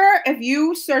 I'm sure if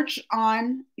you search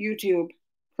on YouTube,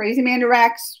 Crazy Man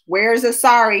Directs, Where's a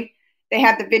Sari, they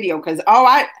have the video. Because,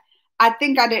 I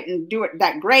think I didn't do it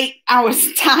that great. I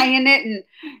was tying it, and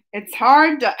it's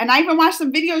hard to, and I even watched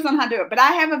some videos on how to do it, but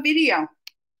I have a video.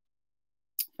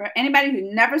 For anybody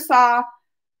who never saw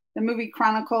the movie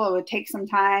Chronicle, it would take some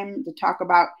time to talk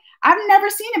about. I've never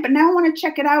seen it, but now I want to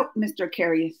check it out, Mr.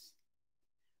 Curious.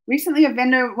 Recently, a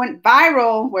vendor went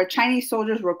viral where Chinese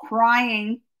soldiers were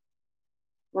crying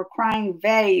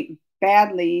very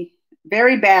badly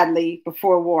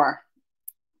before war.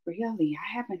 Really?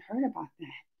 I haven't heard about that.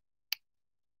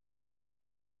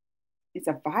 It's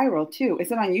a viral too.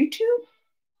 Is it on YouTube?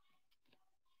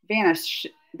 Vanish.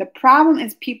 The problem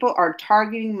is people are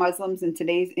targeting Muslims in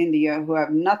today's India who have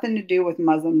nothing to do with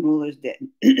Muslim rulers did.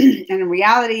 And in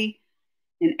reality,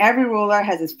 every ruler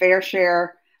has his fair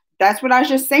share. That's what I was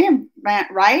just saying,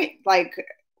 right? Like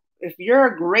if you're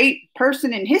a great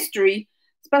person in history,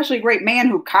 especially a great man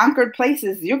who conquered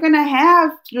places, you're going to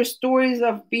have your stories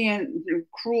of being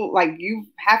cruel. Like you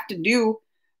have to do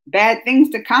bad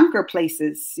things to conquer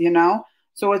places, you know?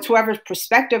 So it's whoever's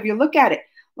perspective you look at it.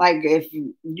 Like if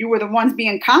you were the ones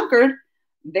being conquered,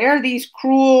 there are these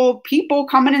cruel people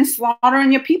coming and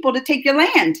slaughtering your people to take your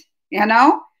land, you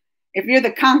know? If you're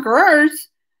the conquerors,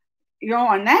 you know,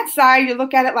 on that side, you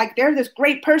look at it like they're this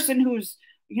great person who's,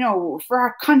 you know, for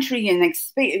our country, and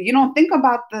you don't think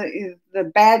about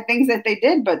the bad things that they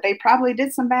did, but they probably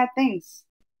did some bad things.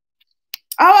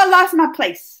 Oh, I lost my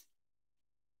place.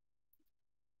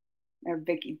 There,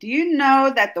 Vicky. Do you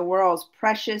know that the world's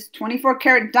precious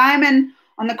 24-karat diamond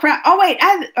on the crown? Oh, wait,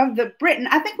 of the Britain.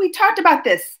 I think we talked about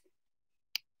this.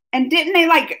 And didn't they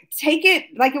like take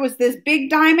it like it was this big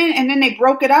diamond and then they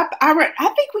broke it up? I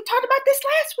think we talked about this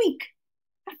last week.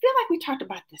 I feel like we talked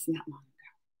about this not long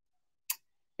ago.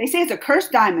 They say it's a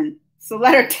cursed diamond, so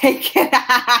let her take it.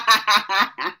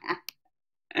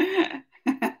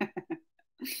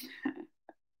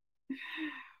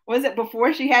 Was it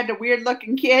before she had the weird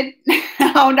looking kid?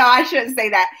 Oh no, I shouldn't say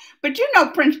that. But you know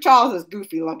Prince Charles is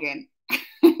goofy looking.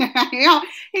 You know,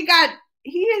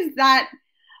 he is not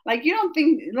like, you don't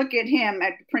look at him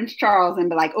at Prince Charles and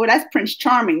be like, oh, that's Prince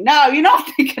Charming. No, you don't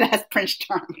think of that's Prince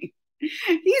Charming.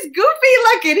 He's goofy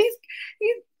looking.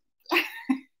 He's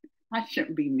I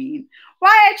shouldn't be mean.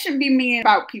 Why I shouldn't be mean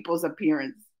about people's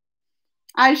appearance?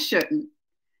 I shouldn't.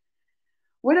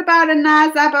 What about a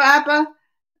Nas Appa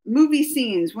movie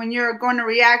scenes when you're going to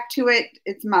react to it?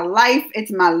 It's my life.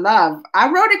 It's my love.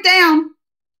 I wrote it down.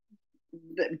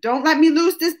 Don't let me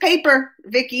lose this paper,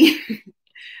 Vicky.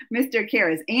 Mr.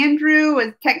 Karras.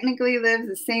 Andrew technically lives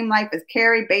the same life as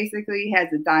Carrie. Basically has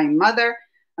a dying mother,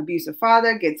 abusive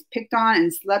father, gets picked on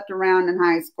and slept around in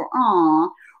high school. Aw.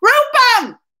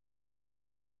 Rupam!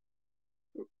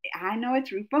 I know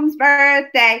it's Rupam's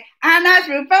birthday. I know it's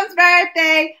Rupam's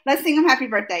birthday. Let's sing him happy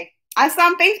birthday. I saw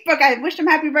on Facebook. I wished him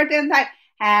happy birthday and type,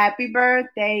 happy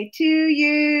birthday to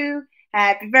you.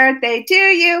 Happy birthday to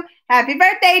you. Happy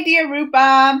birthday, dear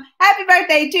Rupam. Happy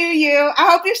birthday to you.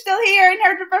 I hope you're still here and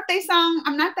heard your birthday song.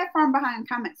 I'm not that far behind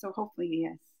comments, so hopefully he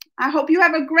is. I hope you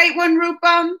have a great one,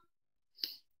 Rupam.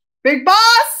 Big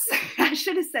boss. I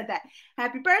should have said that.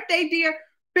 Happy birthday, dear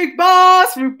Big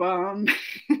Boss Rupam.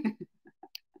 I'm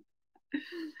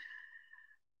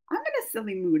in a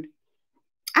silly mood.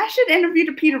 I should interview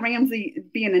the Peter Ramsey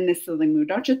being in this silly mood,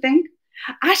 don't you think?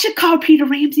 I should call Peter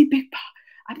Ramsey Big Boss.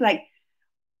 I'd be like,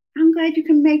 I'm glad you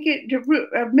can make it,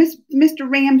 Mr.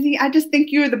 Ramsey. I just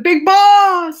think you're the big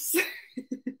boss.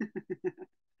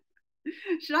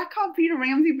 Should I call Peter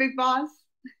Ramsey Big Boss?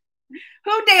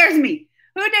 Who dares me?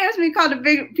 Who dares me to call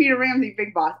Peter Ramsey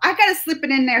Big Boss? I got to slip it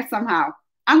in there somehow.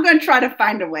 I'm going to try to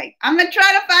find a way.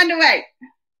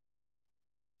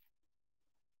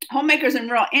 Homemakers in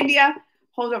rural India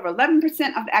hold over 11%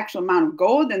 of the actual amount of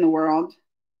gold in the world.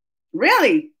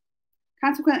 Really?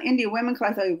 Consequently, Indian women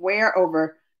collectively wear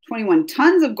over 21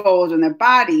 tons of gold in their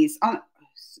bodies.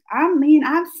 I mean,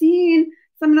 I've seen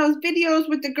some of those videos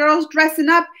with the girls dressing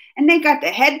up and they got the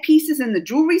headpieces and the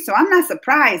jewelry, so I'm not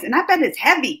surprised. And I bet it's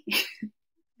heavy.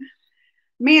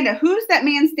 Amanda, who's that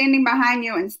man standing behind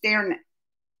you and staring at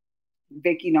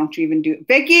Vicky? Don't you even do it.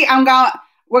 Vicky,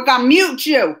 we're gonna mute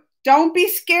you. Don't be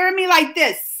scaring me like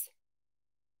this.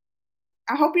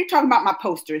 I hope you're talking about my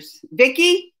posters.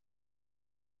 Vicky?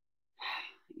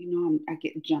 You know, I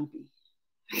get jumpy.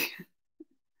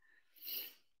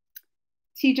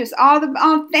 Tejas,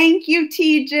 thank you,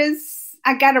 Tejas.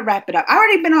 I got to wrap it up. I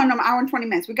already been on an hour and 20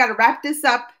 minutes. We got to wrap this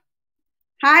up.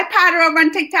 Hi, Potter over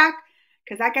on TikTok,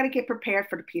 because I got to get prepared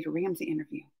for the Peter Ramsey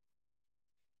interview.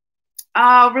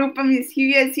 Oh, Rupam is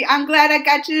here. I'm glad I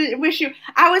got you. Wish you.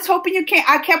 I was hoping you came.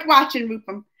 I kept watching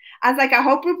Rupam. I was like, I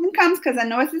hope Rupam comes because I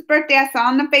know it's his birthday. I saw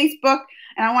on the Facebook,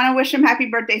 and I want to wish him happy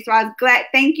birthday. So I was glad.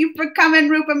 Thank you for coming,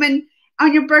 Rupam, and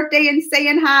on your birthday and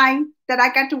saying hi, that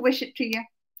I got to wish it to you.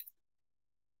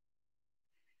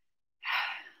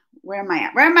 Where am I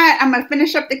at? I'm going to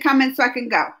finish up the comments so I can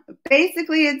go.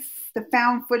 Basically, it's the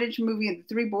found footage movie of the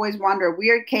three boys wander a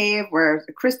weird cave where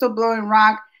a crystal blowing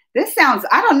rock. This sounds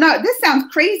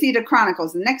crazy to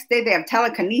Chronicles. The next day they have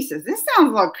telekinesis. This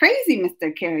sounds a little crazy,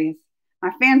 Mr. Carius.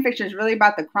 My fan fiction is really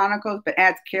about the Chronicles, but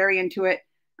adds Carrie into it.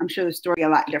 I'm sure the story is a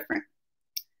lot different.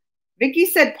 Vicky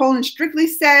said Poland strictly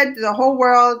said to the whole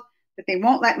world that they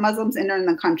won't let Muslims enter in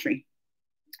the country.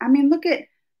 I mean, look at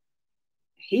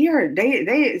here.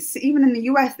 They even in the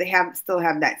U.S. they still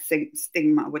have that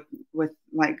stigma with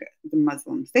like the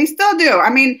Muslims. They still do. I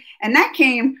mean, and that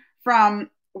came from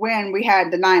when we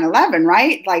had the 9/11,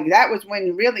 right? Like that was when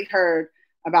you really heard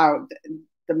about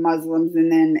the Muslims,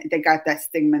 and then they got that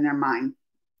stigma in their mind.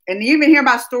 And you even hear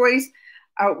about stories.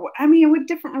 I mean, with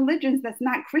different religions that's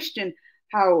not Christian,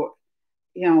 how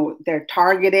they're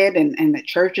targeted and the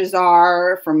churches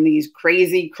are from these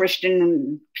crazy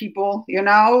Christian people.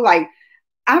 Like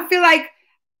I feel like,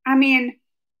 I mean,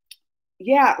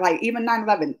 yeah, like even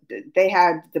 9/11, they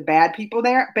had the bad people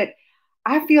there, but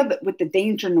I feel that with the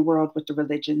danger in the world with the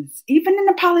religions, even in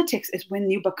the politics, is when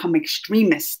you become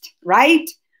extremist, right?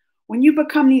 When you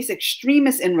become these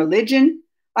extremists in religion,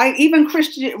 like even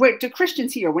the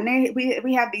Christians here, when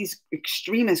we have these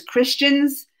extremist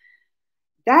Christians,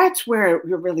 that's where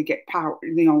you really get power,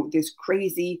 this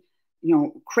crazy,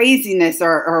 craziness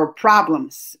or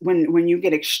problems when you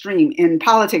get extreme. In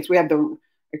politics, we have the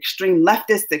extreme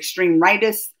leftists, the extreme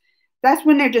rightists. That's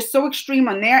when they're just so extreme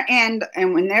on their end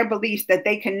and in their beliefs that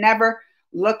they can never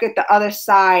look at the other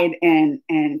side and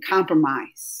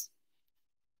compromise.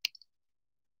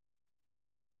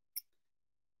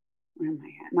 Where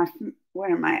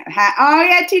am I at? Oh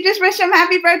yeah, teachers wish him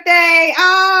happy birthday.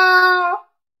 Oh.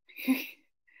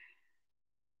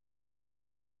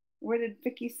 Where did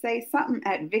Vicky say something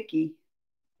at Vicky?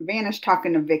 Vanish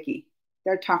talking to Vicky.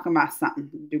 They're talking about something.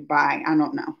 Dubai. I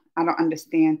don't know. I don't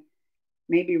understand.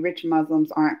 Maybe rich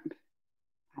Muslims aren't.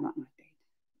 I don't know.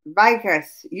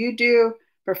 Vicus, you do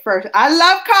prefer. I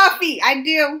love coffee. I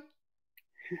do.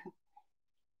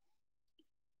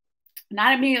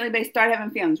 Not immediately, they start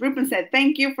having feelings. Rupam said,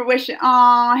 thank you for wishing.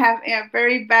 Oh, have a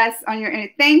very best on your end.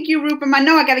 Thank you, Rupam. I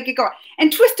know I got to get going.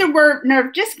 And Twisted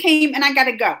Nerve just came and I got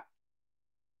to go.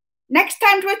 Next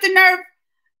time, Twisted Nerve.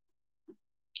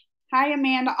 Hi,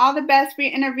 Amanda. All the best for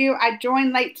your interview. I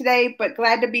joined late today, but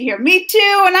glad to be here. Me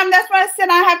too. And that's why I said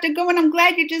I have to go. And I'm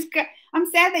glad I'm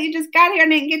sad that you just got here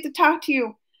and didn't get to talk to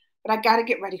you. But I got to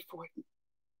get ready for it.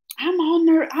 I'm all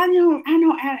nervous. I know.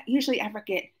 I usually ever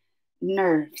get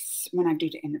nerves when I do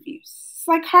the interviews. It's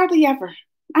like hardly ever.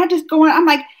 I just go on. I'm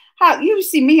like, how you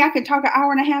see me? I can talk an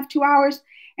hour and a half, 2 hours,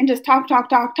 and just talk, talk,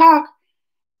 talk, talk,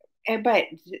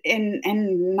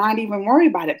 and not even worry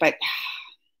about it. But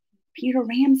Peter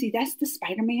Ramsey, that's the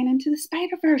Spider-Man into the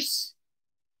Spiderverse.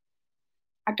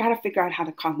 I got to figure out how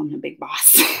to call him the big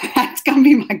boss. That's going to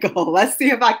be my goal. Let's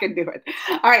see if I can do it.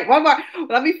 All right, one more.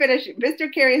 Let me finish.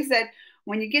 Mr. Carey said,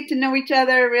 when you get to know each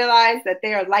other, realize that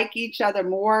they are like each other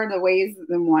more the ways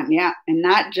than one. Yeah, and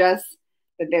not just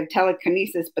that they have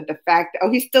telekinesis, but the fact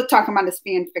that, he's still talking about his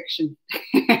fan fiction.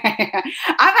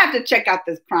 I have to check out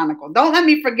this chronicle. Don't let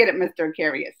me forget it, Mr.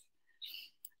 Carey.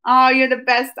 Oh, you're the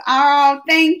best. Oh,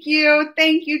 thank you.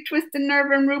 Thank you, Twisted Nerve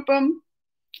and Rupam.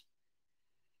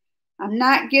 I'm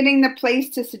not getting the place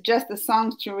to suggest the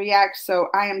songs to react, so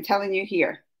I am telling you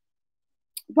here.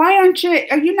 Why are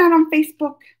you not on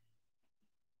Facebook?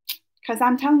 Because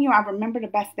I'm telling you, I remember the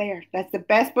best there. That's the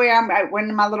best way. I went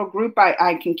in my little group.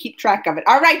 I can keep track of it.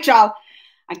 All right, y'all.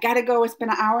 I got to go. It's been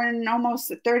an hour and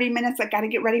almost 30 minutes. I got to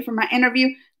get ready for my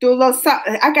interview. Do a little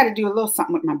something. I got to do a little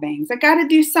something with my bangs. I got to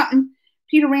do something.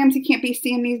 Peter Ramsey can't be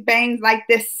seeing these bangs like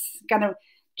this. Got to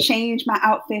change my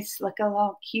outfits, look a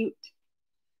little cute.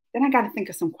 Then I got to think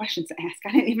of some questions to ask.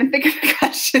 I didn't even think of the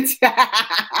questions.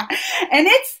 And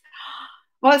it's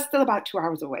still about 2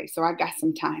 hours away, so I got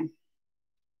some time.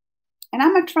 And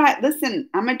I'm going to try, listen,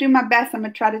 I'm going to do my best. I'm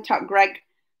going to try to talk Greg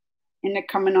into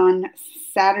coming on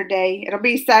Saturday. It'll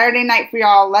be Saturday night for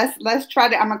y'all. Let's try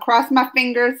to, I'm going to cross my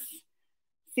fingers,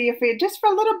 see if it, just for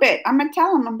a little bit, I'm going to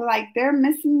tell them, I'm like, they're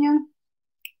missing you.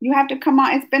 You have to come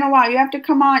on. It's been a while. You have to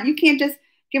come on. You can't just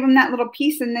give him that little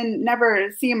piece and then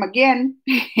never see him again,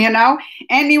 you know?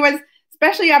 And he was,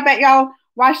 especially, I bet y'all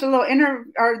watched the little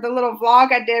the little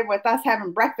vlog I did with us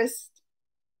having breakfast.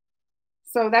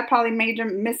 So that probably made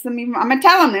him miss him even. I'm going to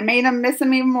tell him it made him miss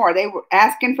him even more. They were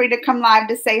asking for you to come live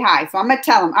to say hi. So I'm going to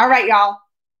tell him, all right, y'all,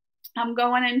 I'm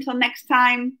going until next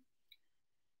time.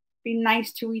 Be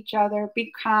nice to each other.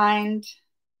 Be kind.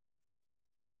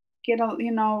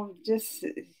 Just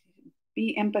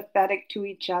be empathetic to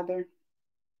each other.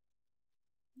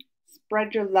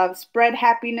 Spread your love. Spread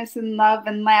happiness and love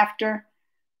and laughter.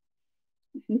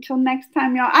 Until next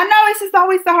time, y'all. I know this is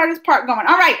always the hardest part going.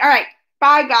 All right, all right.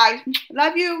 Bye, guys.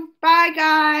 Love you. Bye,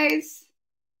 guys.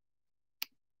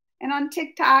 And on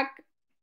TikTok,